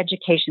 lawyers are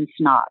education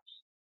snobs.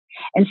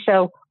 And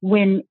so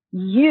when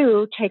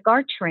you take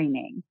our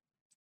training,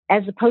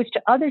 as opposed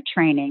to other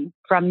training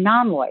from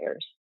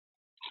non-lawyers,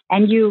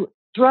 and you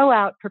throw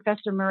out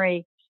Professor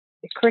Murray's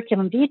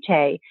curriculum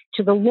vitae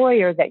to the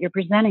lawyer that you're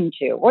presenting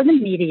to, or the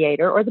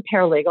mediator, or the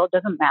paralegal, it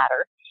doesn't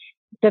matter,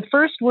 the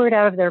first word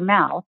out of their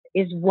mouth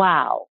is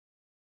wow.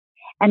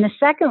 And the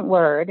second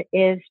word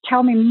is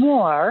tell me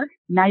more.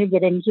 Now you're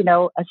getting,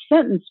 a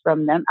sentence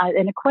from them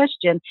and a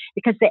question,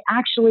 because they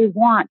actually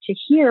want to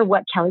hear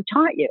what Kelly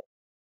taught you.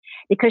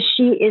 Because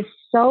she is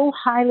so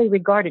highly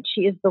regarded.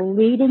 She is the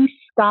leading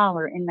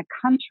scholar in the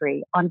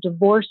country on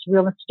divorce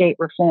real estate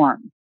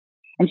reform.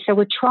 And so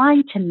we're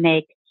trying to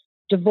make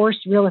divorce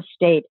real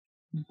estate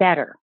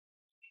better,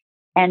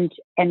 and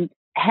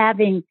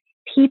having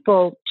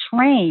people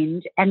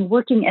trained and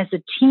working as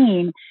a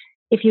team.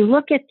 If you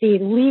look at the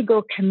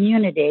legal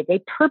community,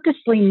 they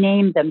purposely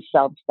name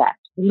themselves that,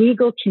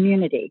 legal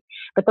community.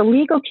 But the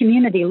legal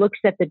community looks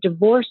at the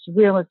divorce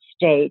real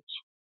estate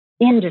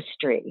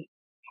industry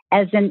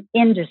as an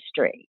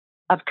industry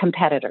of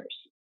competitors.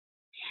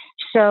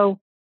 So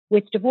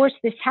with Divorce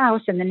This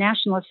House and the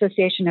National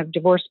Association of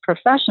Divorce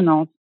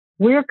Professionals,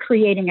 we're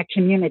creating a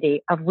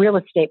community of real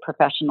estate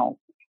professionals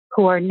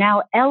who are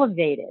now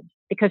elevated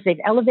because they've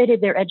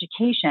elevated their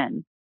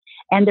education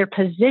and their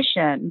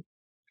position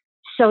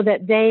so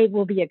that they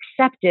will be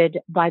accepted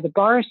by the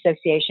Bar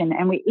Association.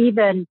 And we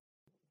even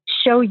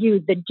show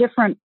you the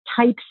different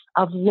types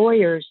of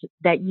lawyers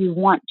that you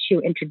want to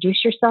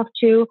introduce yourself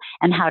to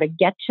and how to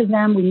get to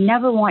them. We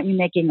never want you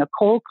making a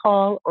cold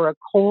call or a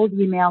cold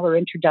email or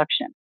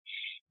introduction.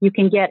 You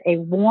can get a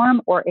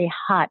warm or a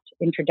hot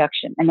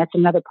introduction, and that's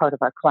another part of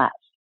our class.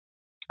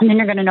 And then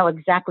you're going to know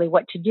exactly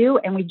what to do,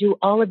 and we do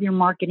all of your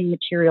marketing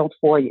material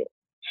for you.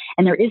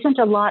 And there isn't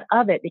a lot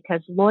of it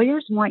because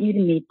lawyers want you to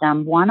meet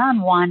them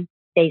one-on-one,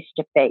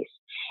 face-to-face.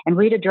 And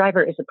Rita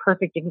Driver is a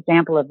perfect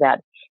example of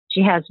that.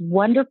 She has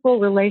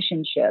wonderful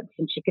relationships,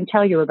 and she can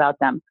tell you about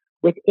them,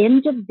 with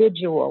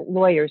individual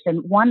lawyers.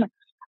 And one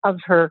of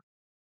her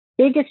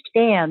biggest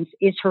fans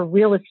is her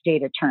real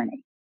estate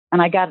attorney. And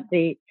I got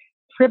the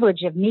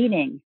privilege of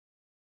meeting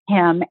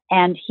him,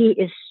 and he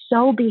is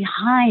so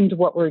behind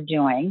what we're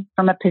doing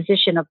from a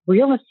position of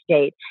real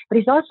estate, but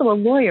he's also a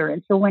lawyer.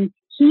 And so when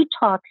he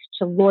talks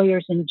to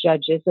lawyers and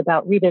judges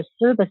about Rita's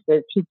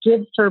services, he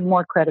gives her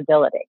more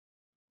credibility.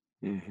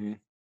 Mm-hmm.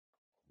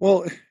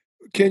 Well,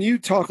 can you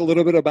talk a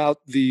little bit about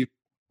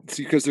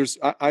because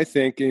I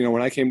think,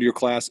 when I came to your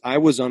class, I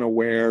was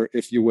unaware,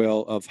 if you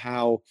will, of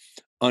how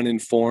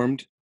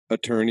uninformed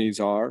attorneys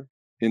are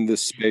in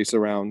this space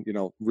around,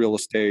 real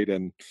estate,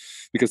 and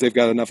because they've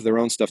got enough of their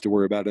own stuff to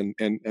worry about. And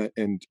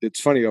it's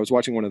funny, I was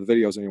watching one of the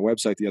videos on your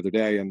website the other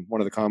day, and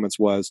one of the comments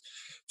was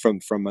from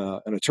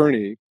an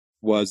attorney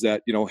was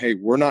that, hey,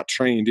 we're not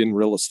trained in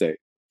real estate,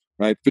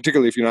 right?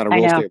 Particularly if you're not a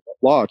real estate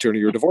law attorney,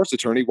 you're a divorce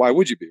attorney. Why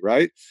would you be,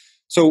 right?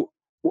 So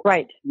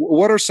right.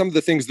 What are some of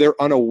the things they're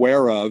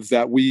unaware of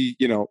that we,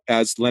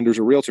 as lenders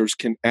or realtors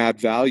can add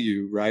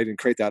value, right? And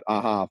create that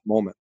aha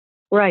moment.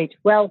 Right.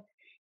 Well,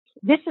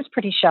 this is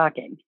pretty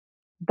shocking.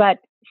 But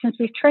since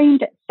we've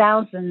trained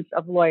thousands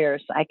of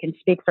lawyers, I can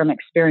speak from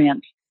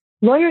experience.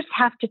 Lawyers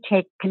have to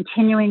take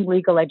continuing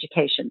legal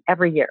education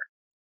every year,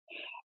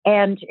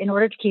 and in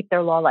order to keep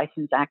their law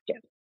license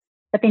active.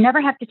 But they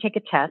never have to take a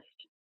test,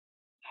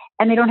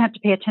 and they don't have to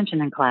pay attention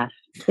in class.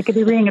 They could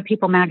be reading a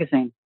People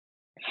magazine.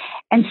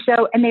 And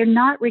they're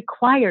not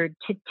required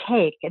to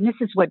take, and this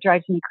is what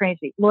drives me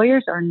crazy,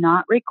 lawyers are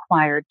not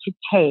required to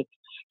take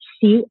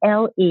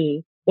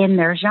CLE in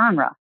their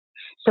genre.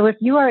 So if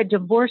you are a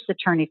divorce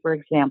attorney, for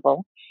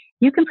example,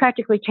 you can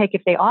practically take,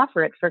 if they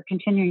offer it for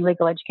continuing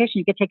legal education,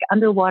 you could take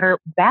underwater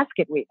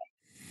basket weaving.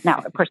 Now,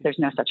 of course, there's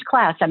no such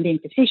class. I'm being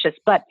facetious,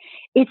 but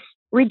it's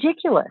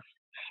ridiculous.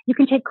 You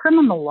can take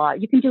criminal law.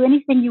 You can do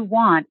anything you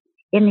want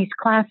in these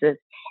classes.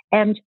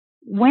 And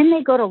when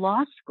they go to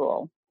law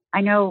school, I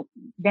know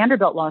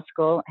Vanderbilt Law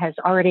School has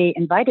already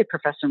invited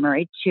Professor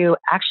Murray to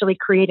actually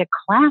create a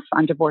class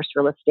on divorce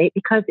real estate,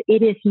 because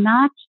it is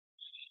not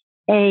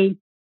a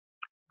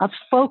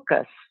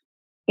focus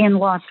in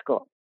law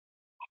school.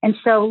 And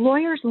so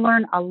lawyers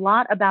learn a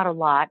lot about a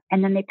lot,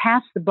 and then they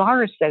pass the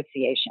Bar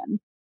Association.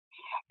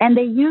 And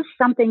they use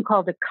something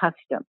called a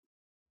custom.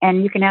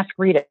 And you can ask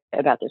Rita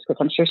about this because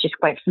I'm sure she's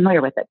quite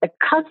familiar with it. The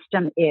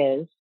custom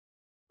is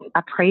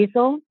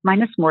appraisal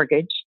minus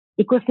mortgage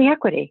equals the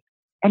equity,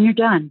 and you're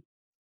done.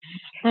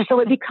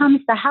 So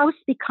the house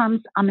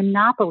becomes a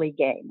monopoly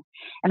game.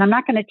 And I'm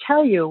not going to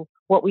tell you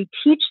what we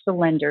teach the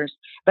lenders,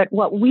 but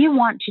what we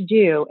want to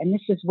do, and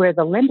this is where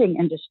the lending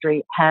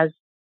industry has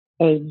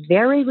a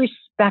very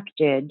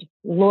respected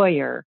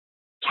lawyer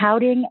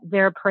touting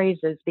their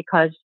praises,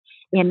 because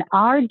in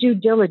our due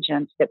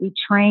diligence that we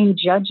train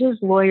judges,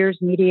 lawyers,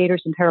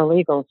 mediators, and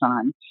paralegals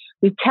on,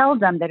 we tell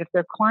them that if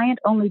their client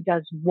only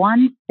does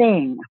one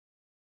thing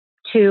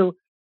to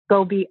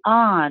go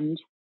beyond,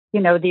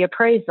 the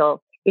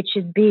appraisal, it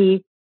should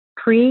be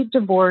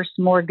pre-divorce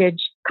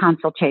mortgage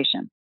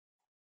consultation.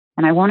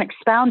 And I won't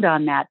expound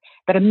on that,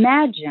 but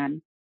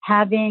imagine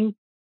having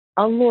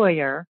a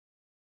lawyer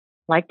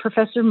like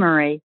Professor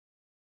Murray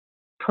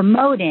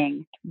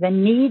promoting the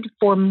need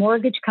for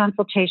mortgage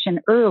consultation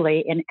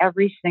early in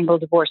every single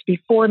divorce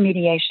before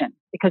mediation,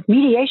 because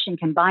mediation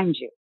can bind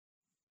you.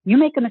 You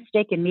make a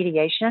mistake in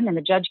mediation and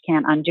the judge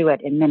can't undo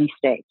it in many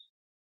states.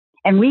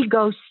 And we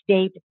go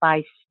state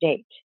by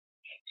state.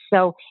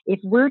 So if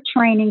we're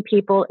training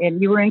people,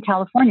 and you were in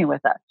California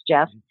with us,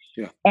 Jeff,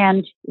 yeah.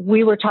 And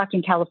we were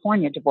talking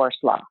California divorce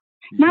law,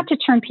 not to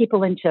turn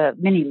people into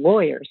mini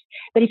lawyers,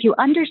 but if you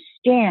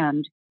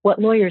understand what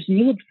lawyers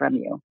need from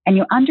you and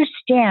you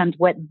understand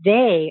what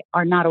they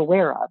are not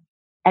aware of,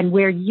 and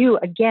where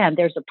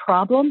there's a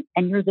problem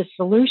and you're the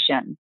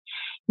solution,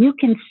 you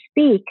can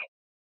speak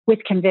with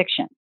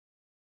conviction.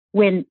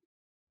 When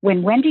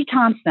Wendy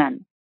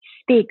Thompson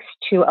speaks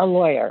to a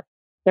lawyer,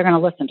 they're going to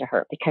listen to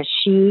her because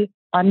she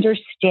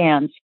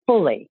understands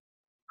fully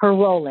her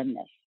role in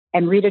this.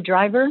 And Rita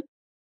Driver,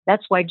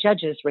 that's why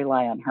judges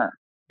rely on her,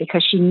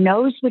 because she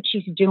knows what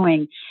she's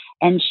doing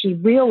and she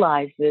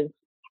realizes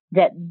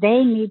that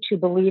they need to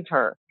believe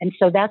her. And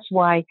so that's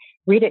why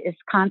Rita is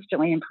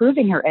constantly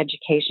improving her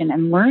education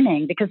and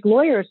learning, because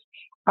lawyers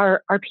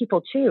are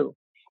people too.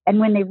 And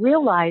when they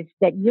realize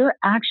that you're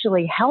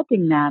actually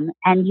helping them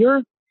and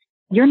you're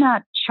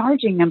not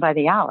charging them by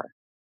the hour,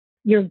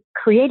 you're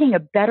creating a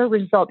better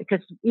result,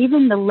 because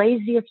even the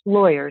laziest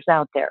lawyers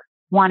out there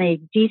want a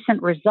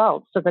decent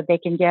result so that they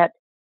can get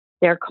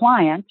their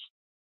client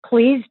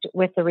pleased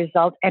with the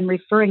result and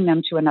referring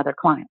them to another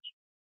client.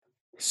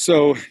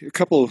 So a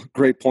couple of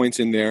great points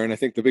in there. And I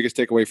think the biggest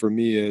takeaway for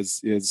me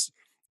is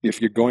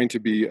if you're going to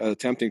be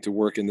attempting to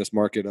work in this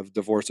market of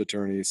divorce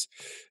attorneys,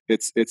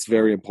 it's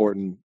very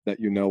important that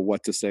you know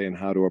what to say and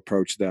how to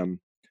approach them,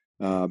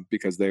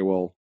 because they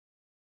will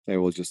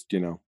just,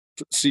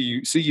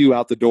 see you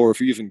out the door if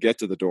you even get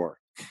to the door.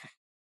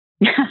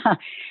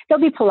 They'll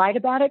be polite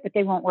about it, but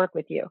they won't work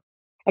with you.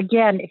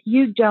 Again, if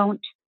you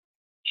don't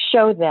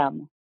show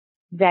them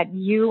that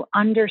you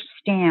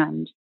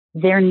understand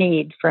their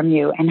need from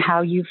you and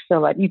how you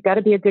fill it, you've got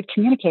to be a good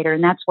communicator.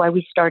 And that's why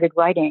we started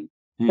writing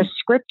the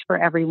script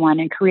for everyone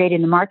and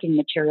creating the marketing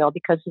material,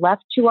 because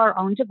left to our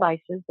own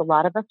devices, a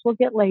lot of us will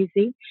get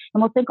lazy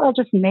and we'll think, I'll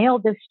just mail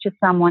this to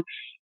someone.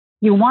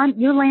 You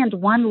land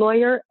one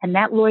lawyer, and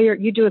that lawyer,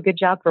 you do a good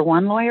job for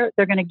one lawyer,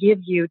 they're going to give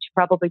you to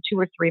probably 2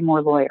 or 3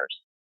 more lawyers.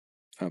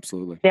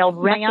 Absolutely. They'll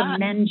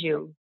recommend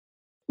you.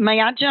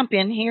 May I jump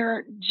in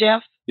here,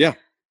 Jeff? Yeah.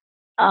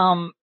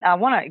 I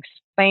want to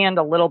expand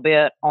a little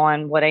bit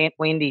on what Aunt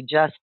Wendy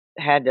just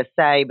had to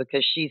say,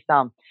 because she's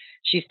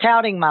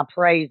touting my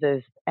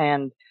praises,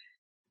 and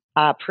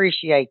I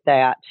appreciate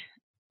that.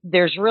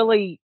 There's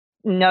really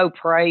no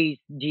praise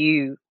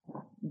due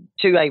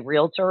to a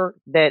realtor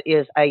that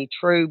is a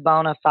true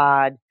bona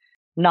fide,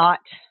 not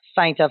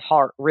faint of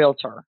heart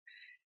realtor.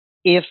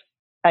 If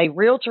a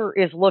realtor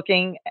is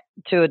looking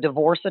to a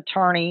divorce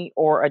attorney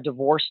or a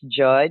divorce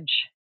judge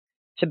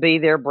to be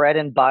their bread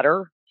and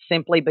butter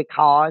simply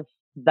because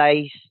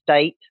they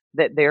state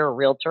that they're a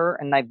realtor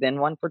and they've been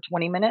one for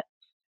 20 minutes,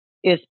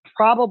 is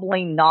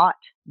probably not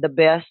the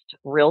best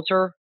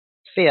realtor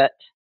fit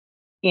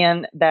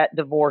in that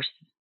divorce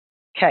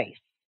case.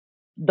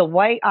 The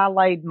way I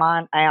laid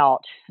mine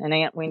out, and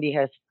Aunt Wendy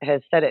has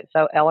said it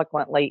so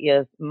eloquently,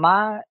 is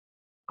my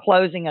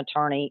closing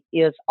attorney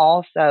is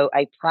also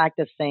a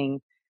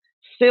practicing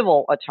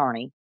civil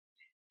attorney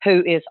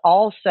who is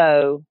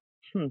also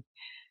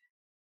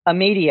a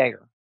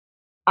mediator.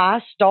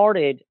 I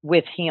started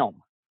with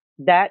him.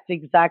 That's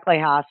exactly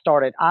how I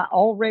started. I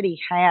already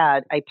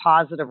had a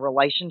positive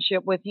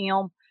relationship with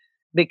him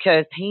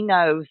because he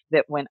knows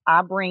that when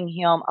I bring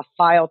him a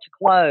file to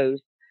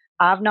close,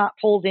 I've not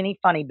pulled any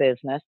funny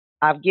business.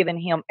 I've given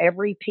him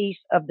every piece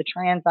of the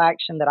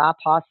transaction that I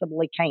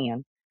possibly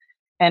can.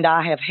 And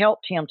I have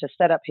helped him to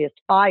set up his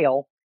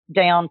file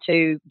down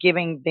to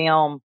giving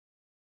them,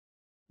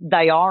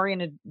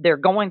 they're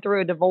going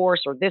through a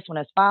divorce, or this one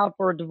is filed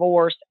for a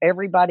divorce.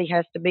 Everybody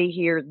has to be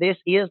here. This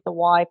is the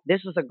wife.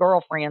 This is a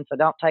girlfriend, so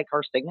don't take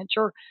her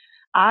signature.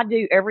 I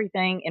do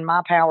everything in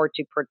my power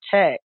to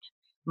protect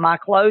my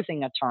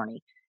closing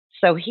attorney.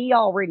 So he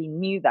already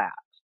knew that.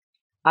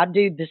 I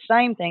do the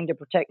same thing to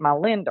protect my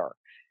lender.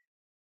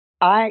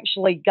 I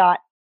actually got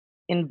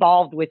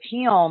involved with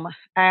him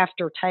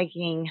after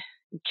taking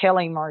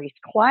Kelly Murray's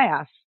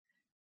class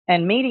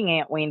and meeting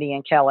Aunt Wendy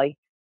and Kelly,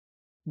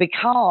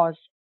 because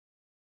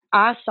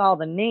I saw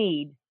the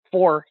need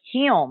for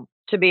him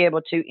to be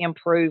able to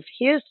improve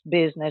his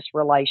business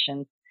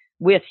relations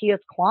with his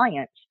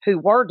clients who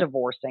were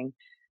divorcing,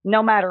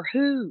 no matter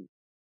who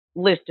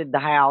listed the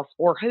house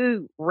or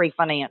who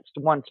refinanced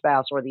one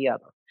spouse or the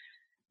other.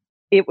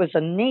 It was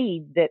a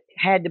need that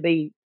had to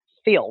be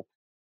filled.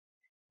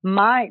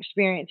 My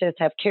experiences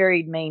have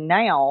carried me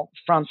now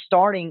from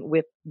starting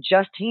with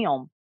just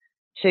him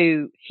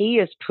to he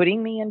is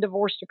putting me in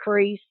divorce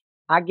decrees.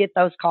 I get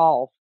those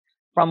calls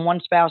from one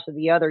spouse or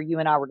the other. You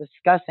and I were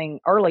discussing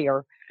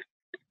earlier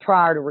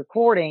prior to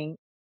recording,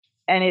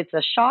 and it's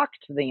a shock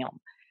to them.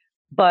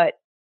 But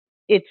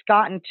it's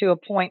gotten to a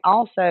point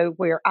also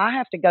where I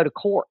have to go to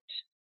court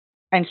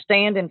and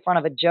stand in front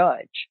of a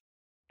judge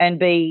and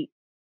be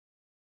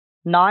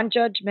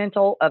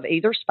non-judgmental of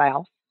either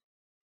spouse,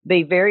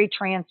 be very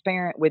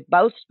transparent with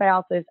both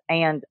spouses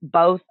and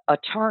both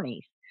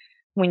attorneys.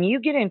 When you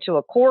get into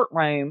a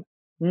courtroom,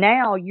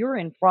 now you're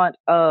in front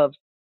of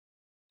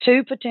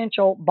two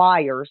potential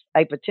buyers,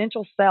 a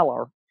potential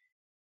seller,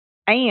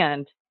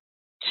 and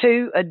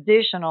two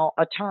additional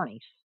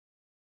attorneys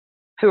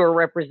who are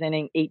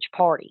representing each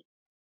party.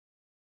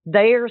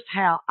 There's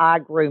how I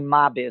grew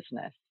my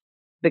business,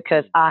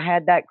 because I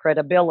had that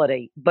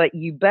credibility. But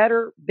you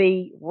better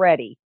be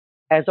ready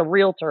as a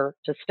realtor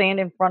to stand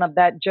in front of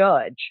that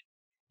judge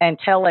and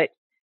tell it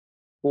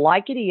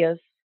like it is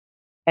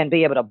and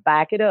be able to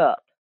back it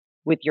up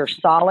with your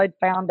solid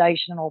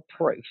foundational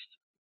proof.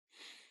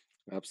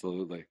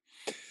 Absolutely.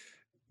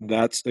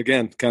 That's,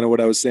 again, kind of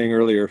what I was saying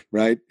earlier,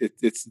 right?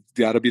 It's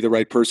got to be the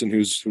right person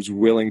who's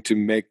willing to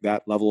make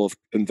that level of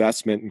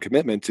investment and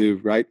commitment to,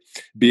 right,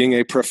 being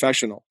a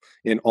professional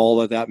in all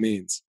that that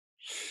means.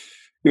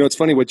 You know, it's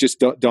funny, what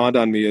just dawned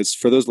on me is,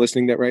 for those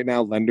listening that right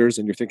now, lenders,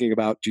 and you're thinking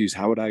about, geez,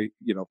 how would I,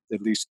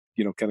 at least,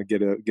 kind of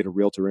get a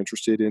realtor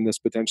interested in this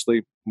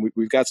potentially?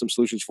 We've got some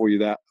solutions for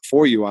you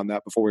on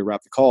that before we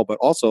wrap the call, but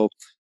also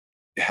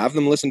have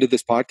them listen to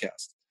this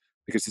podcast,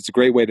 because it's a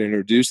great way to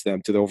introduce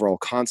them to the overall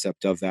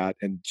concept of that,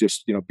 and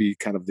just, be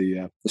kind of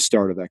the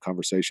start of that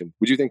conversation.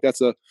 Would you think that's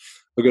a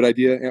good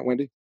idea, Aunt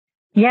Wendy?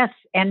 Yes.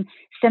 And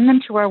send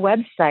them to our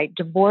website,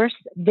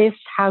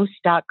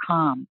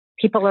 divorcethishouse.com.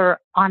 People are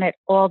on it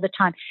all the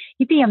time.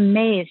 You'd be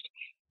amazed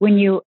when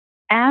you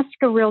ask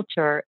a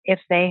realtor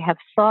if they have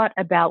thought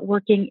about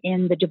working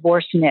in the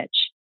divorce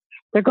niche.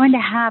 They're going to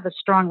have a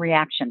strong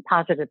reaction,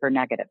 positive or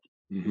negative.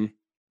 Mm-hmm.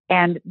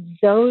 And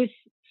those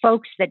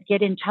folks that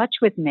get in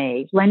touch with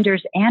me,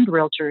 lenders and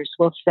realtors,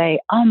 will say,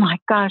 oh my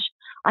gosh,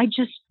 I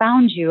just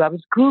found you. I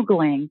was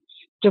Googling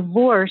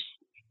divorce,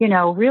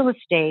 real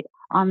estate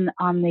on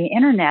the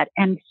internet,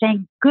 and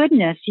thank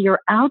goodness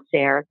you're out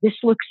there.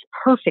 This looks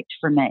perfect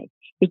for me.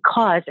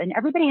 Because, and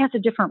everybody has a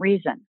different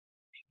reason.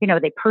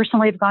 They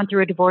personally have gone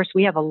through a divorce.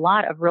 We have a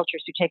lot of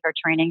realtors who take our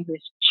training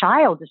whose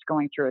child is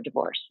going through a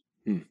divorce.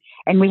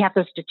 And we have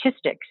those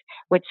statistics.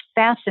 What's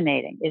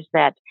fascinating is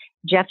that,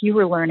 Jeff, you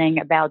were learning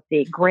about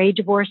the gray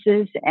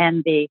divorces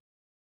and the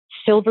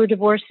silver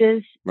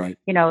divorces. Right.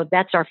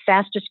 That's our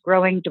fastest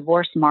growing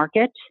divorce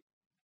market.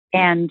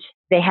 And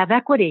they have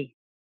equity.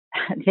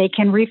 They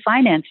can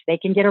refinance. They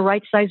can get a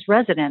right-sized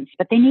residence,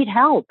 but they need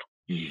help.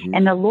 Mm-hmm.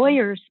 And the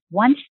lawyers,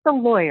 once the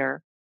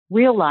lawyer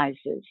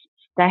realizes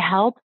the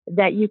help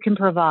that you can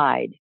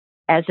provide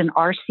as an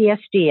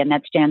RCSD, and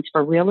that stands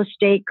for Real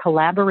Estate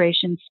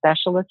Collaboration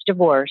Specialist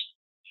Divorce,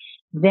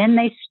 then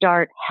they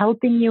start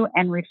helping you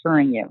and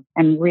referring you.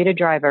 And Rita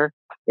Driver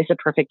is a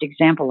perfect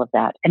example of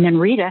that. And then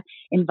Rita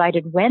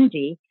invited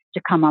Wendy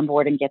to come on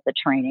board and get the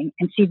training.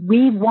 And see,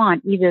 we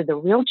want either the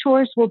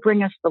realtors will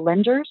bring us the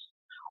lenders,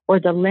 or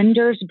the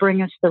lenders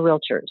bring us the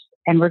realtors.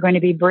 And we're going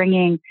to be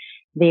bringing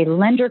the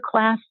lender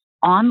class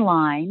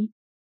online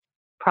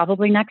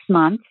probably next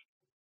month,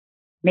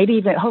 maybe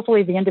even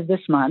hopefully the end of this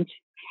month,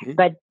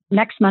 but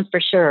next month for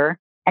sure.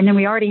 And then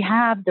we already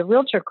have the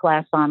realtor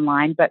class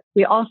online, but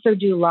we also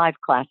do live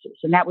classes.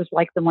 And that was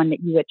like the one that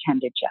you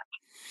attended,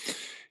 Jeff.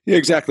 Yeah,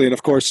 exactly. And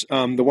of course,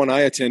 the one I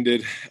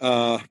attended,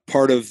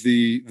 part of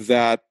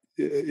that,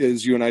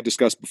 as you and I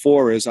discussed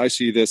before, is I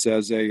see this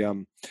as a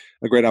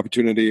great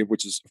opportunity,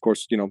 which is, of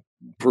course,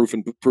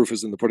 proof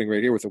is in the pudding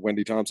right here with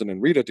Wendy Thompson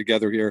and Rita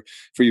together here.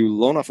 For you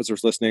loan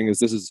officers listening,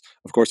 this is,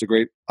 of course, a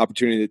great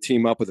opportunity to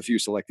team up with a few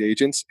select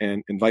agents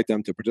and invite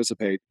them to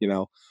participate,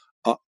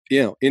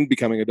 in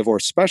becoming a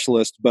divorce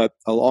specialist. But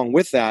along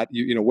with that,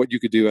 what you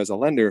could do as a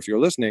lender, if you're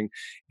listening,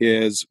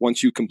 is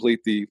once you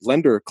complete the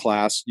lender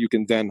class, you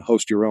can then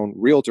host your own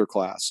realtor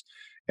class.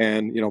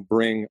 And,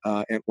 bring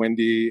Aunt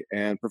Wendy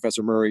and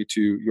Professor Murray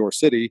to your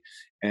city,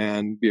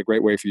 and be a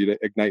great way for you to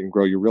ignite and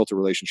grow your realtor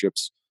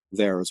relationships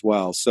there as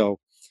well. So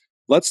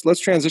let's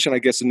transition, I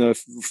guess, in the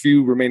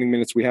few remaining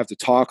minutes we have to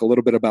talk a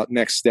little bit about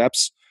next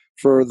steps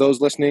for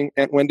those listening,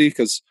 Aunt Wendy,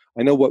 because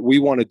I know what we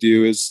want to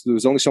do is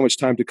there's only so much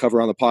time to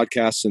cover on the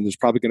podcast, and there's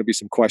probably going to be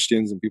some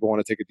questions and people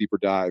want to take a deeper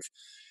dive.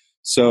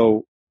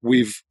 So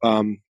we've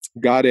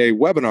got a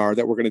webinar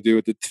that we're going to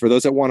do for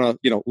those that want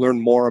to,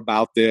 learn more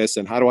about this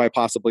and how do I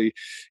possibly,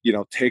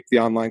 take the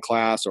online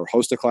class or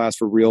host a class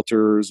for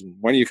realtors, and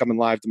when are you coming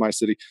live to my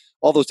city?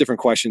 All those different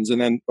questions.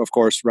 And then, of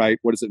course, right,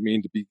 what does it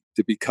mean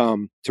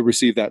to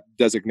receive that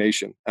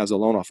designation as a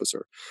loan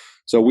officer?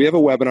 So we have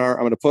a webinar. I'm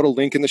going to put a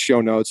link in the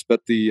show notes,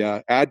 but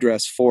the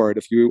address for it,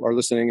 if you are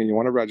listening and you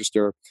want to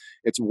register,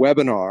 it's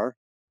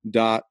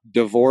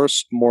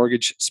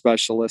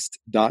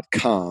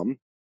webinar.divorcemortgagespecialist.com.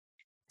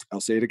 I'll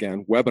say it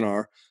again,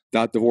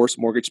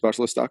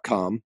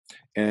 webinar.divorcemortgagespecialist.com.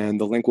 And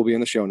the link will be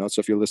in the show notes.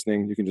 So if you're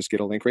listening, you can just get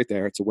a link right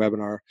there. It's a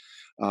webinar.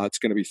 It's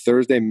going to be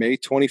Thursday, May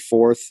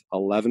 24th,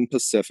 11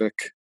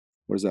 Pacific.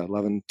 What is that?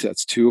 11?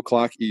 That's 2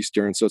 o'clock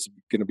Eastern. So it's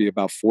going to be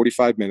about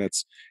 45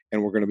 minutes.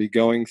 And we're going to be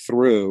going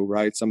through,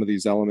 right, some of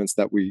these elements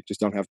that we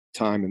just don't have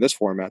time in this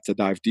format to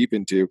dive deep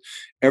into.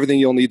 Everything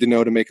you'll need to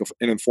know to make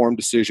an informed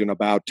decision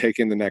about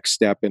taking the next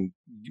step and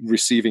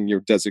receiving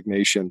your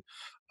designation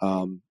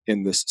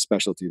in this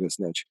specialty, this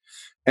niche.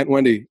 And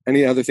Wendy,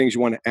 any other things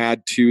you want to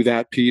add to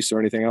that piece or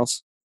anything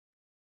else?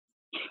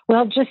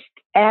 Well, just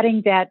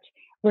adding that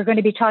we're going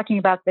to be talking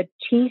about the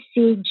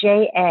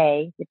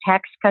TCJA, the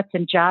Tax Cuts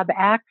and Job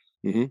Act,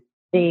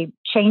 the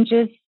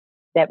changes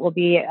that will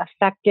be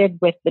affected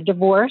with the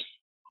divorce.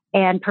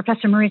 And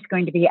Professor Murray is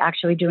going to be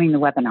actually doing the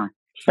webinar.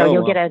 So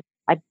you'll get a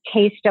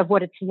taste of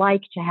what it's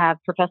like to have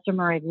Professor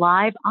Murray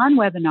live on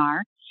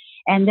webinar.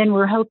 And then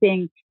we're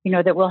hoping,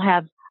 that we'll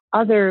have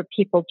other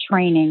people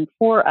training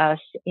for us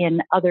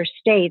in other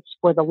states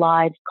for the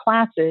live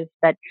classes,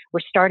 that we're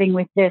starting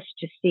with this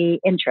to see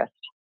interest.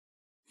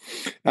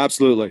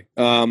 Absolutely.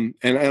 And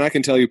I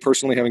can tell you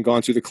personally, having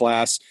gone through the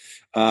class,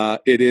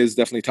 it is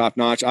definitely top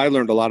notch. I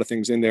learned a lot of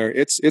things in there.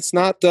 It's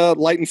not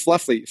light and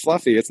fluffy.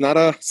 It's not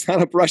a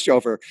brush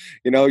over.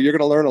 You're going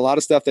to learn a lot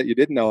of stuff that you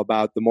didn't know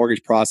about the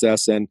mortgage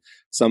process and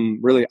some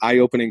really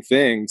eye-opening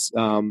things.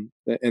 And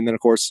then, of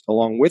course,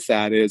 along with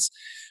that is,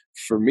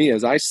 for me,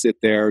 as I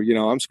sit there,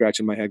 I'm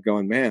scratching my head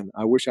going, man,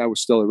 I wish I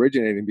was still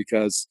originating,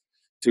 because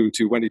to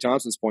Wendy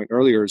Thompson's point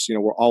earlier is,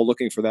 we're all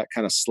looking for that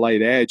kind of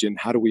slight edge, and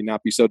how do we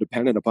not be so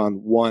dependent upon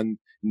one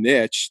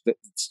niche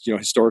that's,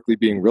 historically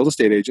being real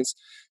estate agents,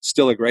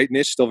 still a great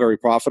niche, still very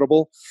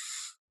profitable.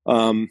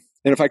 And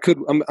if I could,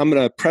 I'm going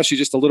to press you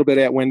just a little bit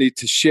at Wendy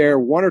to share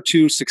one or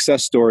two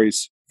success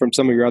stories from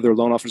some of your other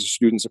loan officer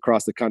students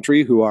across the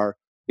country who are,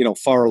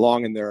 far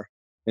along in their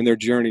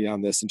journey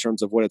on this in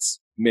terms of what it's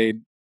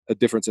made a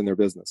difference in their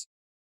business.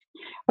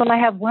 Well, I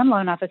have one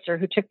loan officer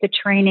who took the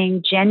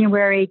training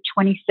January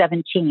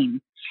 2017.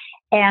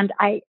 And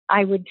I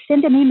would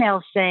send an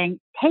email saying,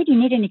 hey, do you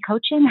need any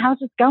coaching?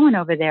 How's it going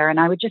over there? And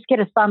I would just get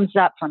a thumbs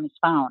up from his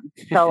phone.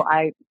 So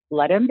I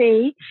let him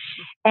be.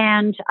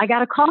 And I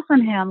got a call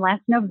from him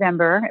last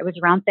November. It was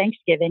around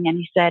Thanksgiving. And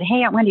he said,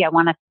 hey, Aunt Wendy, I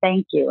want to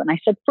thank you. And I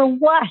said, for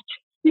what?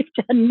 You've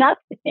done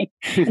nothing.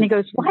 And he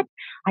goes, what?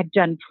 I've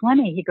done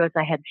plenty. He goes,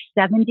 I had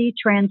 70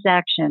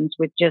 transactions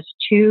with just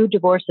 2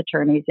 divorce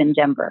attorneys in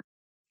Denver.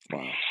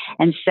 Wow.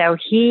 And so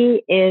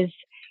he is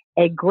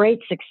a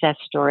great success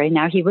story.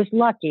 Now, he was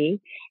lucky.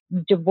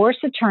 Divorce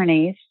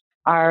attorneys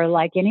are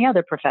like any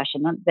other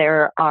profession.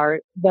 There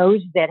are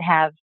those that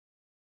have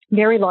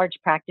very large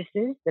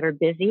practices that are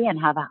busy and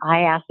have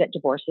high asset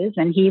divorces.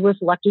 And he was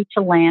lucky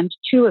to land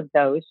 2 of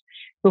those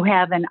who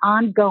have an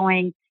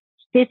ongoing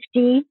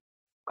 50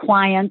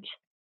 client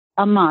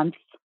a month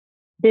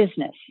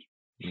business.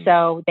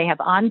 So they have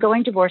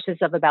ongoing divorces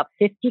of about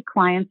 50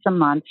 clients a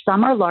month.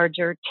 Some are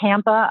larger.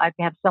 Tampa, I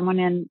have someone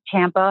in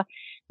Tampa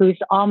who's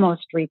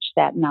almost reached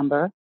that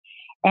number.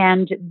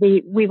 And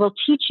we will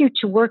teach you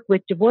to work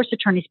with divorce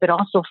attorneys, but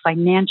also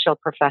financial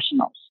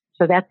professionals.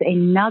 So that's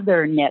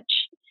another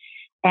niche.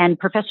 And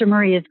Professor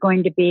Murray is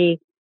going to be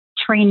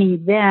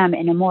training them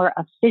in a more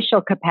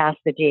official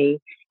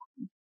capacity,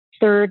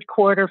 3rd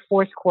quarter,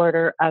 4th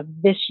quarter of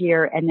this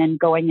year, and then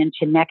going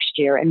into next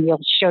year. And we'll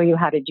show you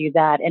how to do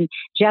that. And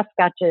Jeff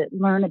got to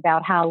learn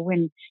about how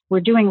when we're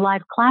doing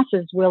live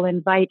classes, we'll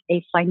invite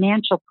a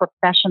financial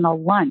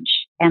professional lunch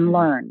and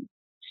learn.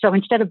 So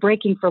instead of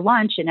breaking for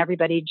lunch and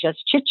everybody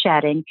just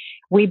chit-chatting,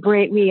 we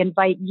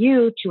invite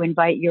you to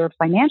invite your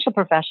financial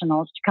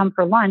professionals to come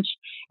for lunch.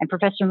 And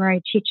Professor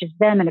Murray teaches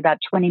them in about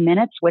 20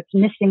 minutes what's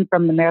missing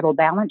from the marital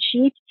balance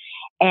sheet.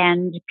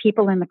 And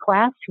people in the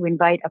class who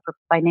invite a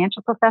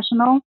financial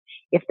professional,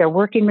 if they're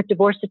working with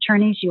divorce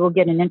attorneys, you will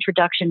get an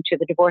introduction to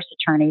the divorce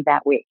attorney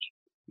that week.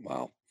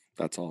 Wow,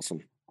 that's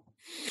awesome.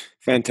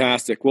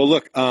 Fantastic. Well,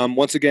 look,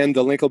 once again,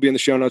 the link will be in the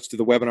show notes to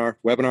the webinar,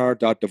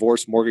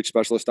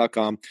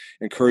 webinar.divorcemortgagespecialist.com.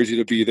 Encourage you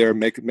to be there.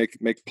 Make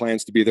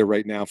plans to be there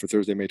right now for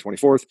Thursday, May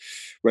 24th.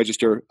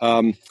 Register.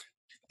 I'm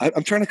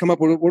trying to come up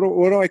with,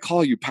 what do I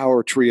call you,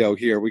 power trio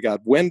here? We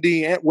got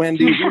Wendy, Aunt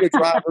Wendy, Rita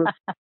Driver.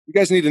 You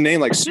guys need a name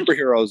like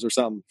superheroes or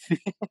something.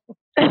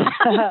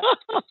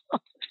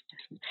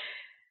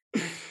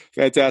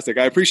 Fantastic.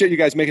 I appreciate you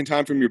guys making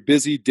time from your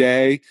busy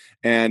day.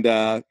 And,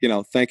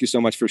 thank you so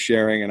much for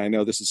sharing. And I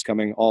know this is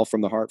coming all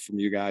from the heart from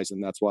you guys.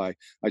 And that's why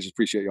I just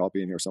appreciate you all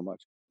being here so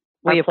much.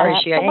 We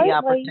appreciate the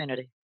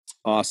opportunity.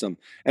 Awesome.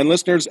 And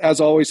listeners,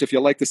 as always, if you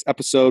like this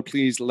episode,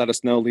 please let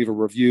us know, leave a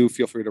review.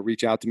 Feel free to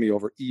reach out to me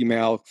over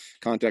email,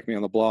 contact me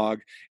on the blog,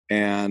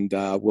 and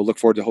we'll look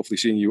forward to hopefully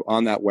seeing you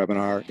on that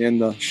webinar in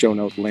the show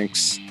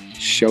notes.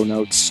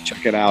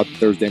 Check it out,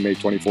 Thursday, May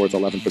 24th,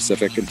 11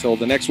 Pacific. Until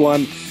the next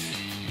one,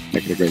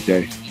 make it a great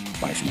day.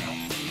 Bye for now.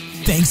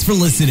 Thanks for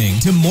listening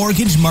to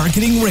Mortgage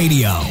Marketing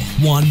Radio.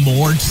 Want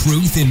more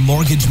truth in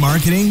mortgage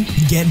marketing?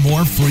 Get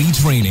more free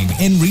training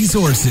and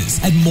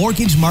resources at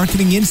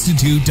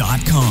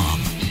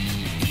mortgagemarketinginstitute.com.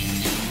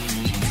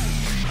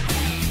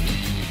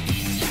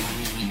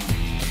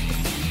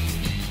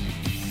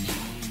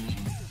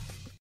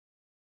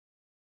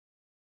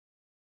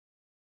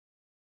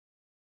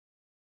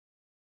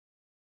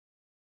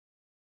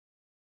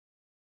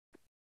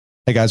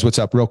 Hey guys, what's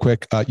up? Real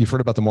quick, you've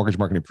heard about the Mortgage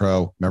Marketing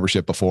Pro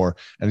membership before,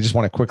 and I just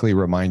want to quickly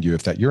remind you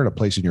if that you're in a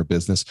place in your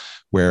business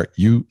where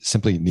you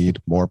simply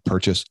need more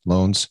purchase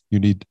loans, you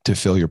need to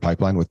fill your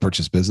pipeline with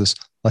purchase business.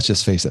 Let's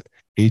just face it,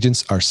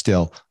 agents are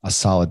still a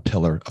solid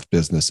pillar of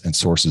business and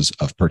sources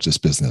of purchase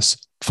business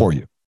for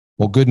you.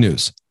 Well, good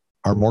news.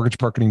 Our Mortgage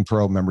Marketing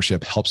Pro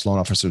membership helps loan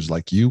officers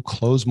like you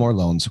close more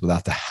loans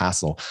without the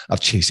hassle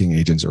of chasing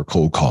agents or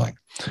cold calling.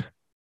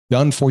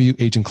 Done for you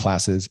agent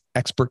classes,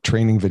 expert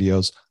training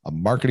videos, a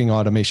marketing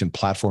automation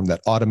platform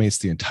that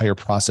automates the entire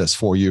process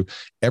for you,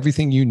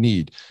 everything you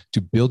need to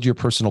build your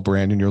personal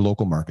brand in your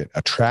local market,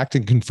 attract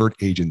and convert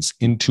agents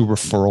into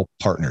referral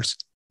partners.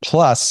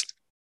 Plus,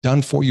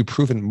 done for you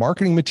proven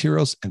marketing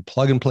materials and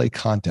plug and play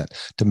content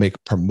to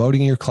make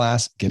promoting your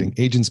class, getting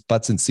agents'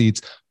 butts in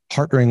seats,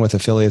 partnering with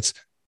affiliates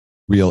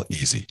real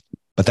easy.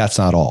 But that's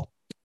not all.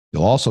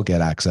 You'll also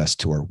get access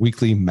to our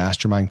weekly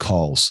mastermind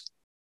calls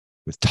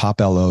with top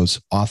LOs,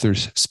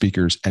 authors,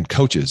 speakers, and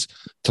coaches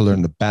to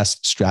learn the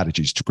best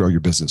strategies to grow your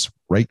business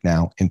right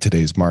now in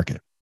today's market.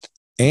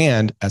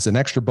 And as an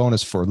extra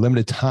bonus for a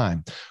limited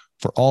time,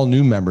 for all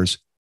new members,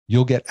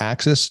 you'll get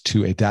access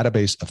to a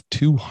database of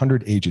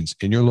 200 agents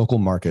in your local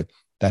market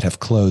that have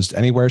closed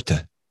anywhere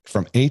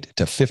from 8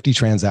 to 50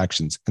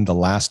 transactions in the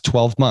last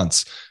 12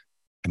 months.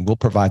 And we'll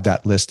provide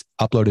that list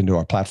uploaded into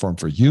our platform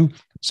for you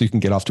so you can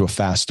get off to a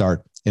fast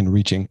start in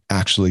reaching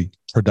actually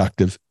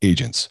productive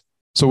agents.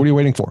 So what are you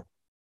waiting for?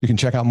 You can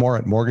check out more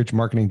at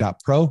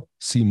mortgagemarketing.pro,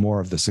 see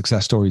more of the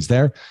success stories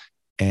there.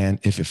 And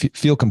if you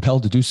feel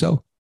compelled to do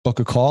so,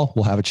 book a call.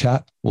 We'll have a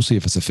chat. We'll see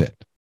if it's a fit.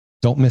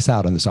 Don't miss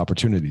out on this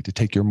opportunity to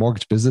take your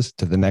mortgage business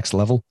to the next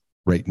level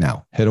right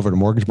now. Head over to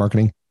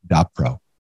mortgagemarketing.pro.